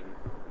 and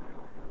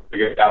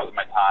figured that was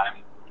my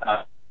time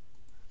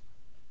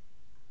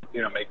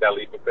make that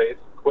leap of faith.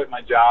 Quit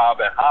my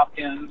job at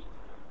Hopkins,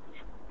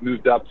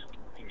 moved up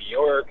to New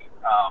York,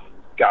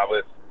 got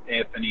with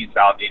Anthony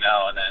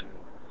Saladino, and then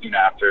soon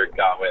after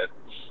got with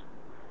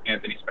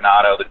Anthony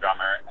Spinato, the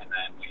drummer, and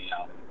then we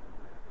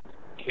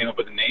came up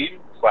with a name,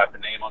 slapped the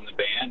name on the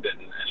band,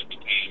 and it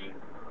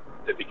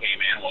became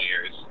Animal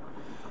Years.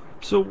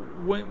 So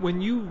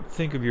when you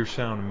think of your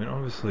sound, I mean,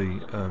 obviously,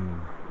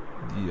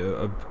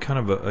 kind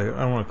of I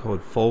don't want to call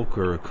it folk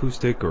or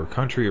acoustic or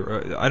country,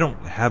 or I don't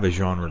have a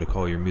genre to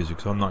call your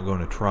music, so I'm not going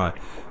to try.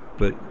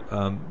 But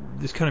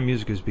this kind of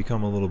music has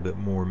become a little bit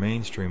more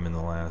mainstream in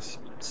the last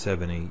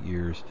 7-8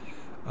 years.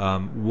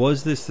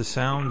 Was this the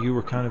sound you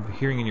were kind of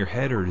hearing in your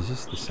head, or is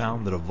this the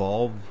sound that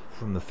evolved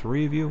from the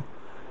three of you?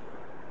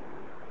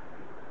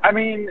 I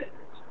mean,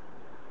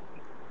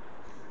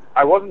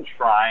 I wasn't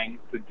trying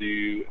to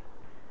do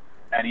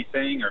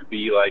anything or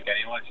be like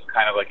anyone. It's just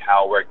kind of like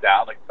how it worked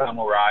out. Like Sun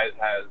Will Rise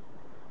has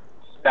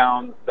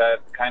sounds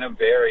that kind of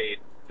vary,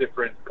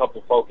 different,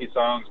 couple folky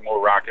songs, more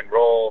rock and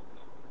roll,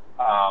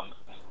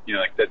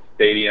 like that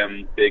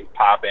stadium, big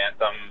pop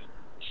anthem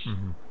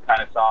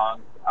kind of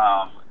songs.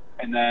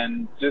 And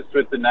then just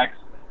with the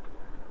next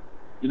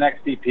the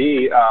next EP,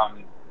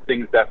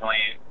 things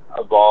definitely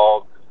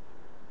evolved.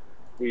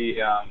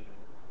 We,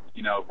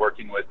 you know,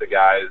 working with the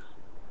guys,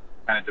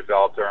 kind of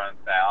developed our own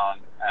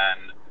sound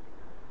and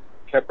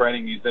kept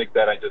writing music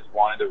that I just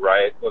wanted to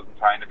write. Wasn't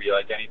trying to be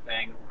like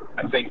anything.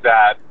 I think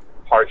that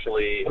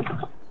partially,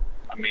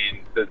 I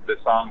mean, the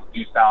songs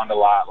do sound a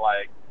lot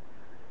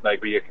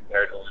like we get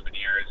compared to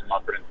Lumineers and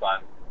Mumford &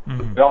 Sons.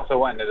 Mm-hmm. We also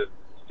went into the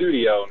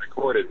studio and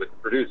recorded with the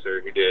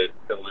producer who did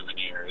the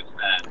Lumineers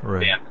and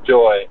Right. Dance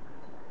Joy.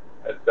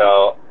 And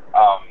so,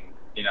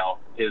 you know,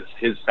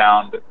 his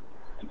sound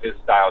and his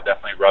style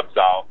definitely rubs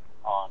off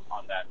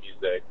on that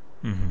music.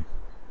 Mm-hmm.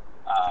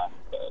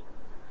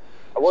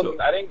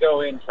 But I didn't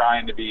go in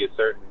trying to be a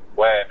certain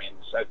way. I mean,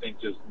 I think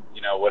just,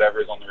 you know,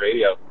 whatever's on the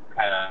radio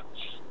kind of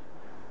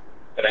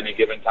at any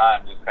given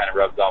time just kind of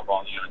rubs off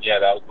on you. And yeah,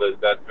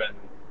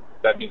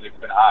 that music's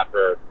been hot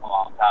for a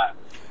long time.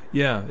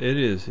 Yeah, it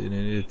is, and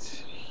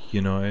it's, you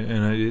know,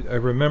 and I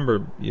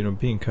remember, you know,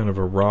 being kind of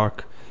a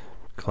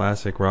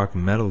classic rock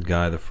metal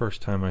guy. The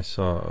first time I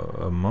saw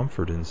a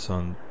Mumford &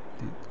 Son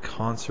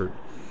concert,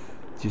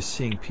 just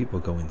seeing people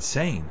go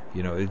insane.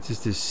 You know, it's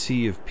just this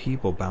sea of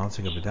people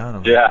bouncing up and down.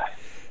 I'm Yeah. like,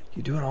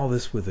 you're doing all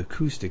this with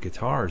acoustic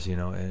guitars, you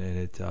know, and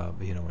it,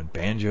 you know, and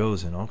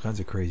banjos and all kinds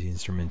of crazy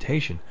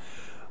instrumentation.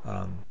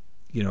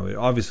 You know,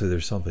 obviously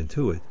there's something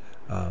to it.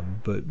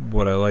 But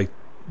what I like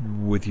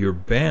with your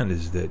band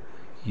is that,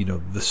 you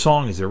know, the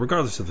song is there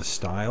regardless of the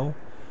style.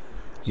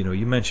 You know,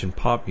 you mentioned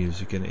pop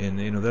music, and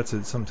you know,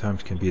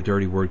 sometimes can be a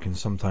dirty word, can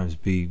sometimes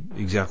be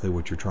exactly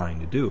what you're trying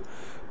to do.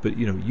 But,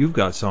 you know, you've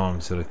got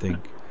songs that I think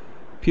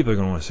people are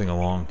going to want to sing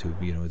along to.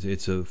 You know,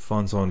 it's a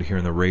fun song to hear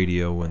in the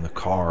radio, in the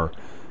car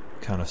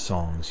kind of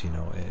songs, you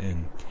know,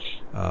 and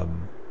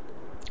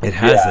it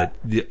has that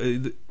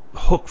the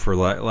hook, for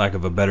lack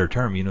of a better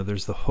term. You know,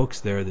 there's the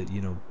hooks there that,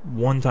 you know,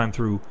 one time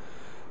through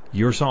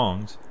your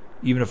songs,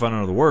 even if I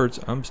don't know the words,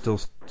 I'm still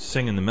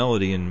singing the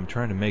melody and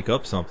trying to make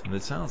up something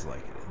that sounds like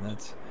it, and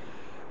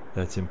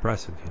that's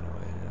impressive, you know.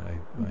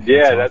 And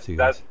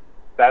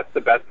that's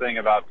the best thing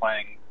about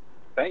playing.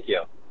 Thank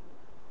you.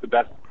 The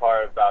best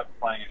part about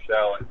playing a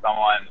show and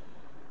someone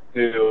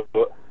who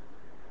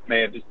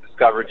may have just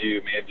discovered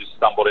you, may have just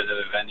stumbled into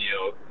the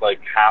venue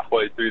like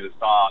halfway through the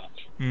song,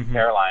 Mm-hmm.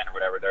 Caroline or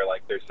whatever.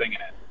 They're singing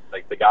it,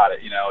 like they got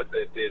it. You know, it's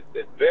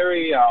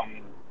very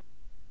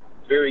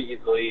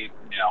easily,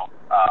 you know,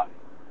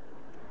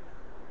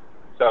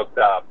 soaked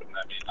up, and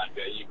I mean, like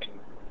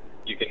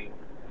you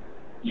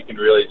can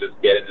really just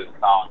get into the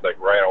songs like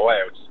right away,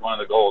 which is one of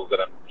the goals that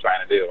I'm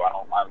trying to do. I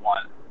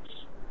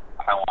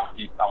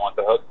want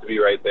the hook to be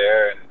right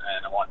there, and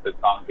I want the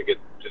song to get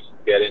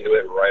into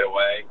it right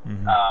away.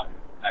 Mm-hmm.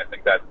 I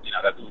think that, you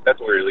know, that's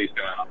what we're at least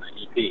doing on the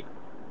EP.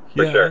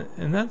 For sure.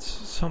 And that's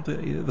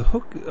something. You know,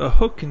 a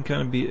hook can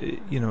kind of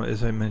be, you know,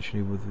 as I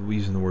mentioned with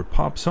using the word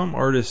pop. Some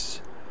artists,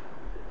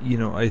 you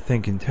know, I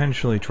think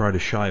intentionally try to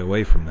shy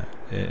away from that,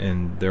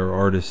 and there are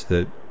artists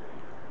that,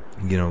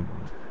 you know,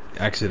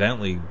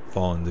 accidentally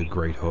fall into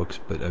great hooks.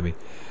 But I mean,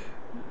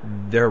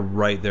 they're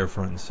right there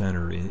front and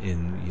center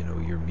in you know,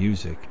 your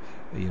music.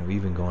 You know,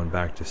 even going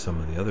back to some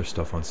of the other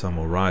stuff on Sun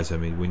Will Rise. I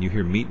mean, when you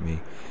hear Meet Me,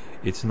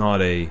 it's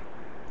not a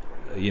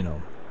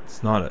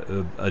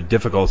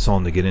difficult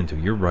song to get into.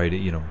 You're right,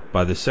 you know,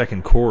 by the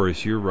second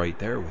chorus, you're right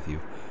there with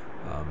you.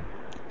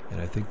 And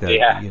I think that,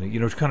 you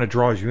know, it kind of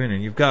draws you in,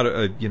 and you've got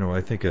you know,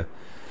 I think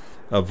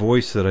a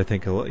voice that I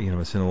think, you know,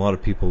 it's in a lot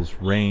of people's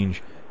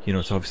range. You know,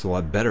 it's obviously a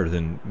lot better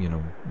than, you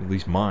know, at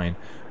least mine,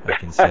 I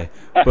can say.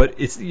 But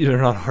it's, you know,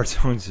 not hard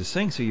songs to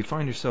sing, so you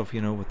find yourself,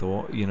 you know, with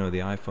the, you know, the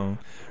iPhone,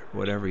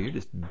 whatever, you're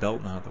just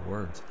belting out the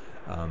words.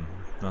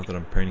 Not that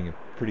I'm painting a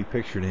pretty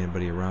picture to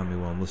anybody around me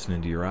while I'm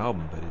listening to your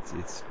album, but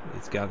it's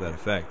got that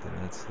effect, and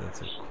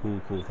that's a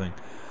cool thing.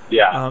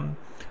 Yeah.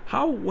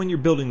 How, when you're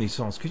building these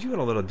songs, because you got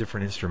a lot of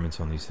different instruments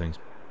on these things,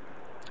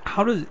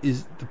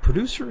 is the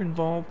producer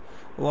involved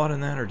a lot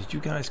in that, or did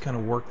you guys kind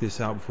of work this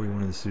out before you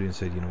went in the studio and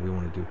said, you know, we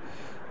want to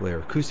layer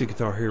acoustic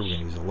guitar here, we're going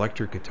to use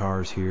electric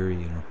guitars here,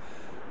 you know,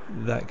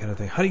 that kind of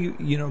thing? How do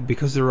you know,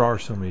 because there are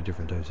so many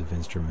different types of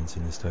instruments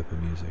in this type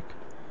of music?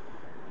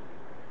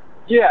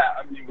 Yeah,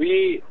 I mean,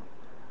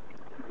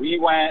 we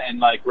went and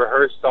like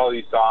rehearsed all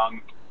these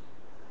songs,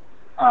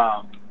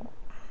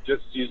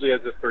 just usually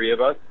as the three of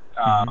us,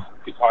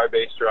 guitar,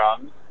 bass,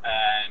 drums,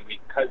 and we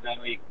cut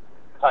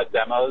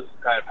demos,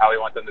 kind of how we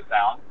want them to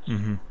sound,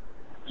 and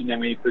then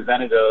we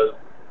presented those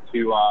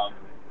to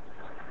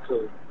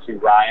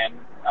Ryan,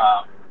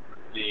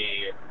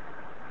 the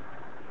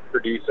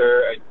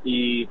producer, and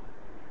he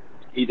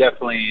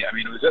definitely, I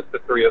mean, it was just the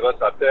three of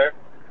us up there,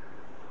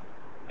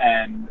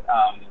 and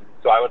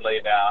so I would lay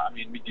down. I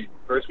mean, we do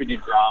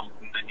drums,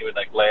 and then he would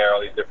like layer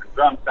all these different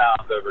drum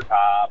sounds over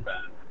top,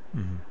 and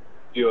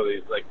do all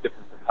these like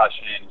different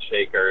percussion,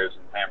 shakers,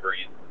 and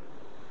tambourines,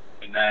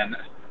 and then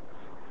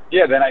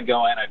then I'd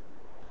go in.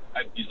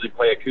 I'd usually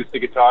play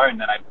acoustic guitar, and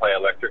then I'd play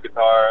electric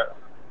guitar,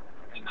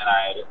 and then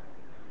I'd,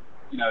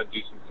 you know,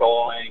 do some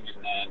soloing,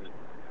 and then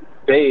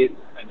bass,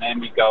 and then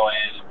we'd go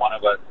in, and one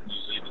of us,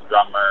 usually the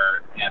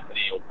drummer,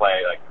 Anthony, will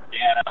play like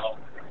piano.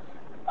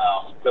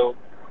 So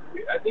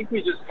I think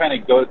we just kind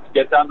of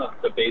get down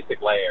the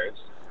basic layers.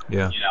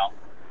 Yeah. You know,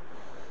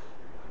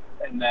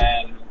 and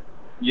then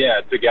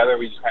together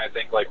we just kind of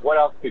think like, what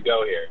else could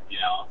go here? You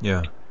know.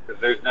 Yeah.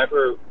 Because there's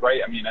never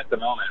I mean, at the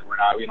moment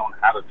we don't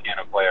have a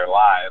piano player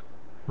live.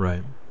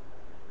 Right.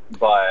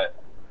 But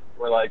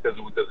we're like,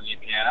 doesn't need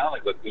piano?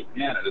 Like, let's do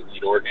piano. Doesn't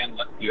need organ?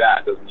 Let's do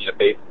that. Doesn't need a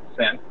bass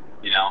synth,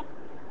 you know,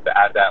 to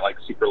add that like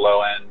super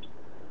low end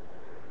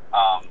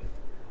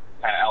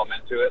kind of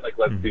element to it. Like,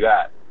 let's do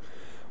that.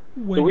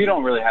 So we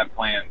don't really have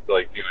plans to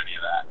like do any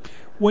of that.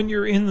 When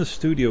you're in the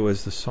studio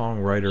as the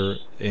songwriter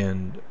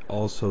and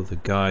also the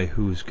guy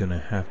who's going to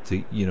have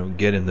to, you know,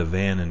 get in the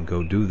van and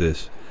go do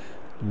this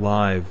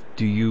live,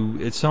 do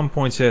you at some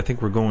point say, I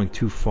think we're going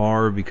too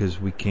far because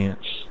we can't,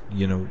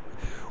 you know,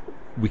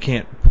 we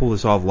can't pull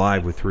this off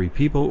live with 3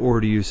 people?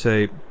 Or do you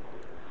say,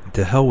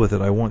 to hell with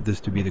it, I want this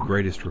to be the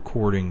greatest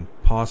recording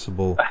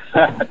possible,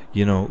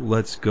 you know,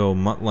 let's go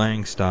Mutt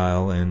Lange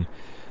style and,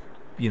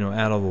 you know,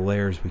 add all the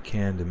layers we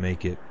can to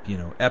make it, you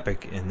know,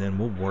 epic, and then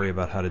we'll worry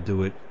about how to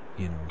do it,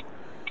 you know,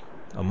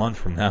 a month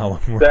from now,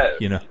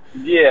 you know.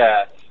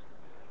 Yeah.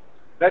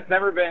 That's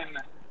never been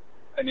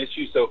an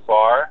issue so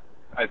far.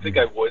 I think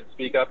I would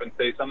speak up and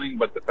say something,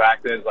 but the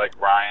fact is,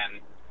 like, Ryan,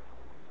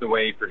 the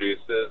way he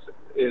produces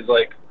is,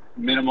 like,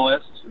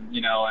 minimalist,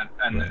 you know,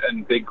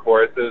 and big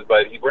choruses,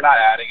 but we're not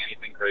adding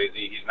anything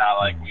crazy. He's not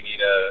like, we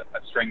need a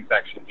string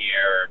section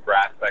here, or a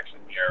brass section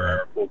here,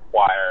 or a full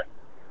choir.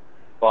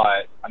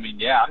 But, I mean,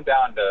 yeah, I'm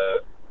down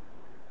to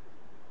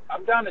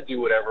do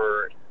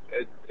whatever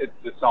it's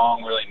the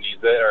song really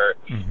needs it, or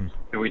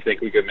do we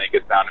think we could make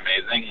it sound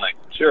amazing? Like,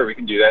 sure, we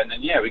can do that, and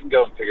then, we can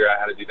go and figure out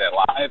how to do that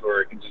live,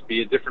 or it can just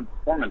be a different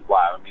performance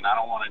live. I mean, I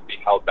don't want to be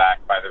held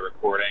back by the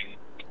recording.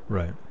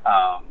 Right.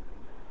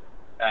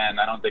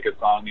 And I don't think a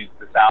song needs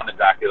to sound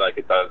exactly like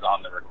it does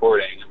on the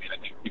recording. I mean, I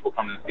think people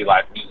come to see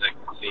live music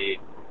to see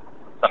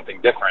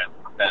something different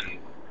than,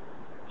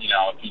 you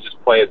know, if you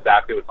just play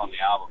exactly what's on the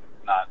album.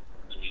 It's not,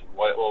 I mean,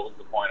 what was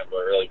the point of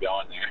really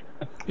going there?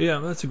 Yeah,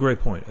 that's a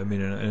great point. I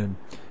mean, and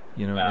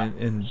you know,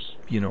 and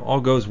you know,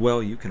 all goes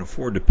well, you can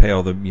afford to pay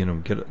all the, you know,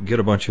 get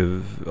a bunch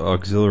of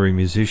auxiliary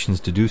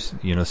musicians to do,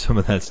 you know, some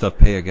of that stuff.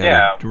 Pay a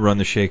guy to run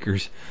the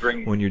shakers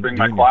when you're bring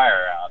my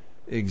choir out.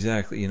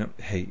 Exactly. You know,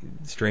 hey,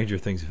 stranger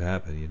things have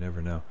happened. You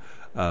never know.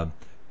 But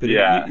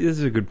this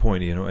is a good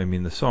point. You know, I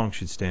mean, the song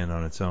should stand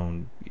on its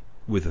own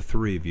with the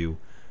 3 of you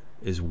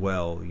as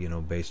well. You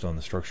know, based on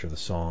the structure of the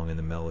song and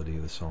the melody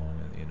of the song.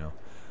 And, you know,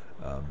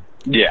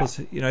 Plus,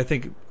 you know, I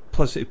think.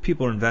 Plus, if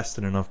people are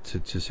invested enough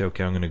to say,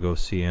 okay, I'm going to go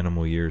see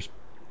Animal Years,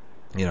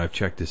 you know, I've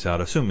checked this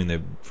out, assuming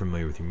they're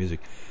familiar with your music,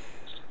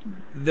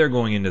 they're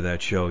going into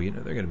that show, you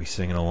know, they're going to be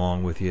singing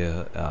along with you.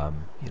 You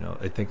know,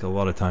 I think a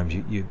lot of times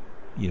you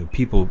know,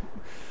 people,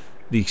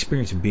 the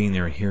experience of being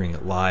there and hearing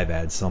it live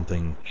adds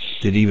something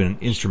that even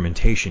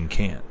instrumentation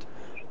can't.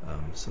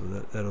 So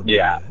that'll be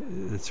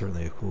that's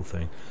certainly a cool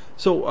thing.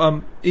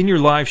 So in your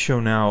live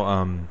show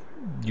now,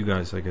 you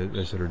guys, like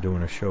I said, are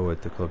doing a show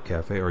at the Club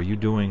Cafe. Are you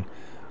doing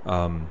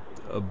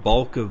a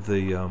bulk of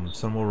the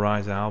Sun Will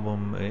Rise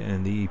album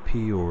and the EP,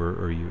 or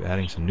are you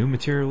adding some new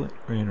material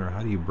in, or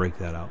how do you break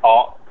that out?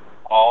 All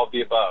of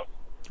the above.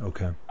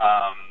 Okay.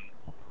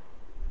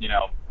 You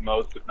know,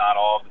 most, if not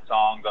all, of the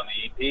songs on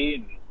the EP,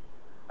 and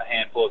a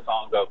handful of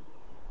songs of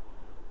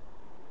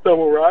Sun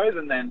Will Rise,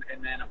 and then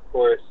of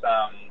course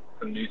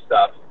some new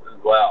stuff as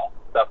well,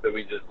 stuff that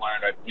we just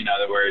learned, you know,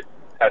 that we're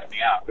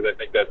testing out, because I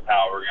think that's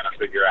how we're going to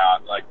figure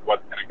out like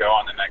what's going to go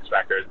on the next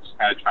record, just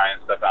kind of trying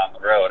stuff out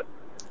on the road.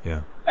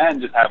 Yeah.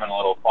 And just having a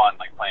little fun,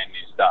 like playing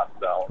new stuff.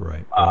 So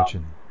right,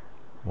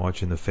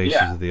 watching the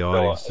faces of the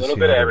audience. So a little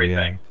bit of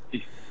everything.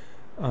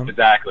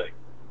 Exactly.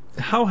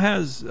 How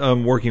has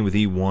working with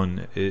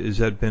E1, has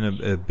that been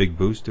a big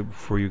boost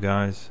for you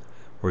guys,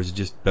 or is it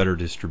just better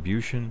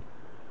distribution?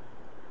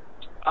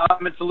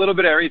 It's a little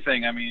bit of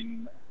everything. I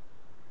mean,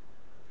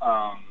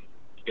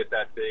 you get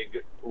that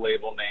big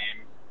label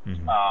name, you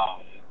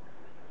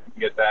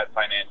get that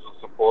financial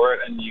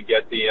support, and you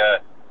get the.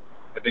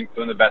 I think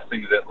one of the best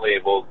things that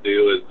labels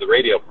do is the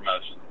radio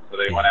promotion. So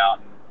they went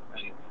out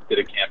and did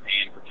a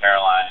campaign for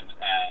Caroline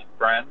and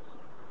Friends,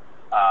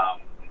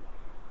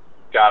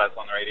 got us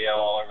on the radio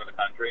all over the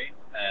country,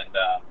 and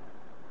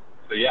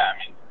so I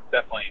mean,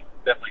 definitely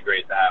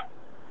great to have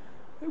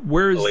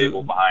Where's the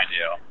label behind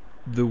you.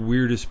 The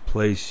weirdest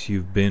place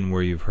you've been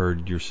where you've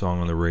heard your song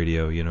on the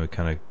radio? You know, it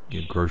kind of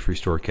grocery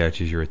store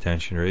catches your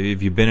attention, or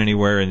have you been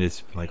anywhere and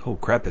it's like, oh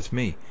crap, it's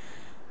me?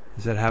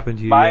 Has that happened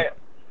to you yet?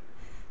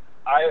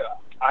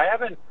 I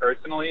haven't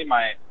personally.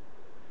 My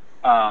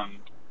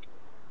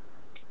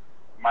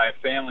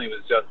family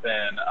was just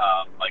in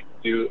I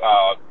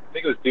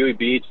think it was Dewey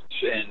Beach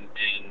in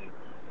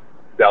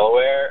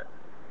Delaware,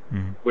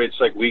 which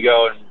like we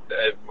go and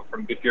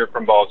if you're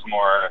from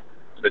Baltimore,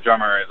 the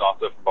drummer is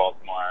also from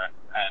Baltimore,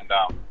 and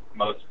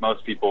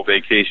most people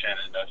vacation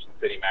in Ocean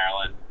City,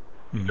 Maryland,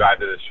 drive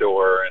to the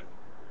shore and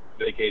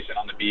vacation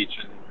on the beach.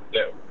 And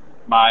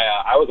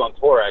I was on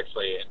tour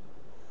actually, and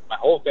my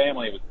whole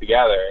family was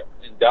together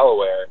in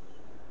Delaware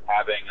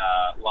having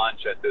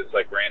lunch at this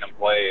like random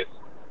place,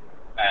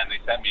 and they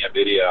sent me a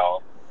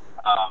video,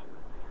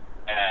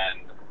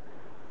 and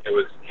it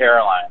was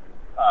Caroline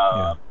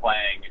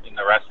playing in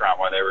the restaurant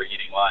while they were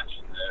eating lunch,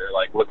 and they were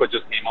like, "Look what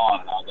just came on,"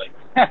 and I was like,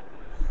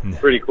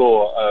 "Pretty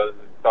cool."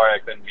 Sorry I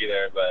couldn't be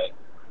there, but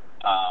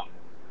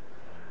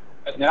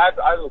and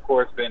I've of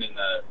course been in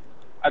the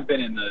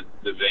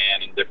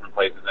van in different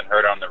places and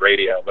heard it on the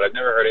radio, but I've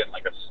never heard it in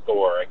like a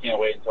store. I can't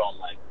wait until I'm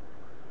like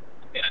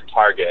in a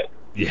Target,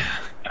 and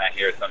I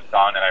hear some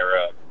song that I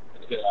wrote,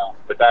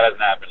 but that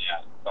hasn't happened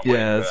yet. So I'm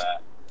waiting for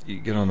that. You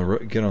get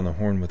on the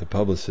horn with the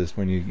publicist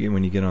when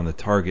you get on the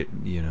Target,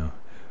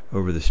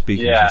 over the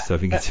speakers and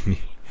stuff. You get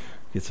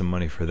some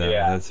money for that.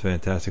 Yeah. That's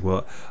fantastic.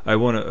 Well, I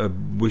want to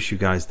wish you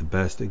guys the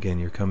best. Again,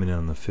 you're coming in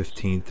on the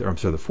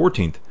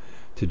 14th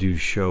to do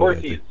show.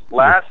 14th,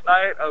 last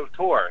night of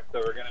tour.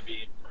 So we're gonna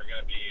be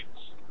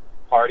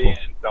partying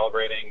and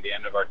celebrating the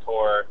end of our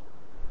tour,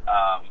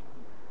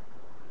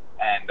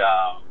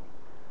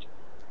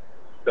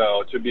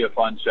 so it should be a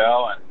fun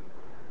show, and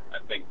I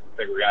think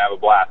we're gonna have a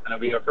blast. And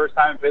it'll be our first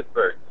time in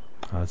Pittsburgh.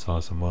 That's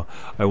awesome. Well,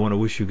 I want to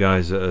wish you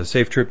guys a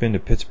safe trip into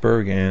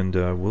Pittsburgh, and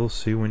we'll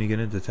see you when you get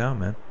into town,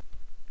 man.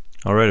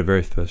 All right, a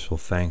very special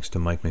thanks to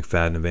Mike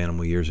McFadden of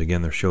Animal Years.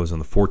 Again, their show is on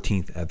the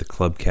 14th at the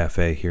Club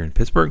Cafe here in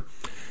Pittsburgh.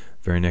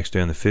 Very next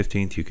day on the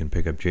 15th, you can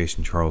pick up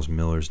Jason Charles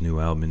Miller's new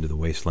album, Into the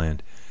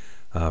Wasteland,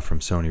 from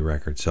Sony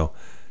Records. So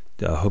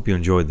I hope you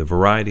enjoyed the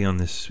variety on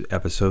this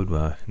episode.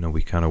 I know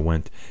we kind of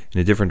went in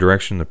a different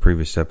direction than the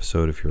previous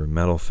episode. If you're a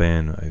metal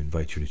fan, I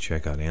invite you to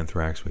check out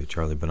Anthrax. We had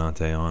Charlie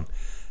Benante on.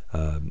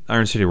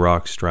 Iron City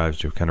Rocks strives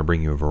to kind of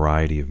bring you a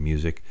variety of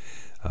music.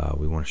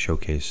 We want to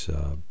showcase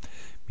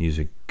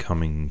music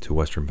coming to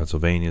Western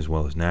Pennsylvania, as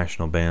well as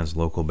national bands,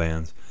 local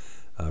bands,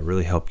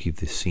 really help keep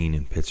the scene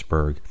in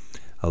Pittsburgh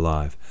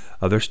alive.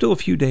 There's still a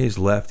few days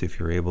left. If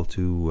you're able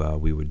to,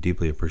 we would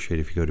deeply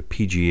appreciate if you go to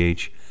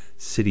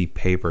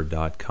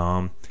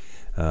pghcitypaper.com.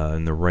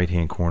 In the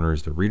right-hand corner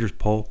is the Reader's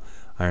Poll.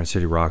 Iron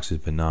City Rocks has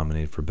been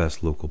nominated for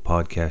Best Local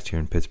Podcast here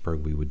in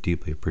Pittsburgh. We would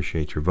deeply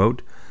appreciate your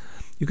vote.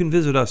 You can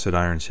visit us at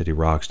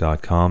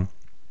IronCityRocks.com.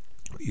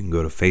 You can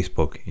go to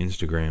Facebook,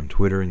 Instagram,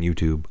 Twitter, and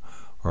YouTube,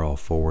 are all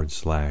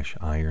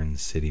 /Iron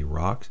City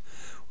Rocks.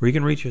 Or you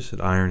can reach us at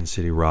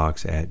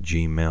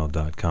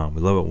IronCityRocks@gmail.com.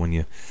 We love it when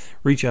you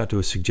reach out to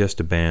us,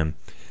 suggest a band,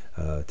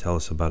 tell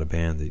us about a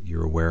band that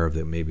you're aware of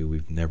that maybe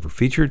we've never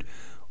featured,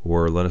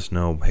 or let us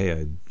know, hey,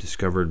 I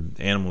discovered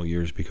Animal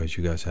Years because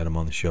you guys had them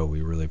on the show.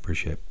 We really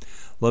appreciate it.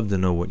 Love to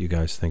know what you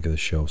guys think of the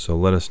show, so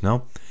let us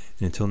know.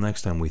 And until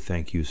next time, we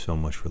thank you so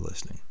much for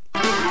listening.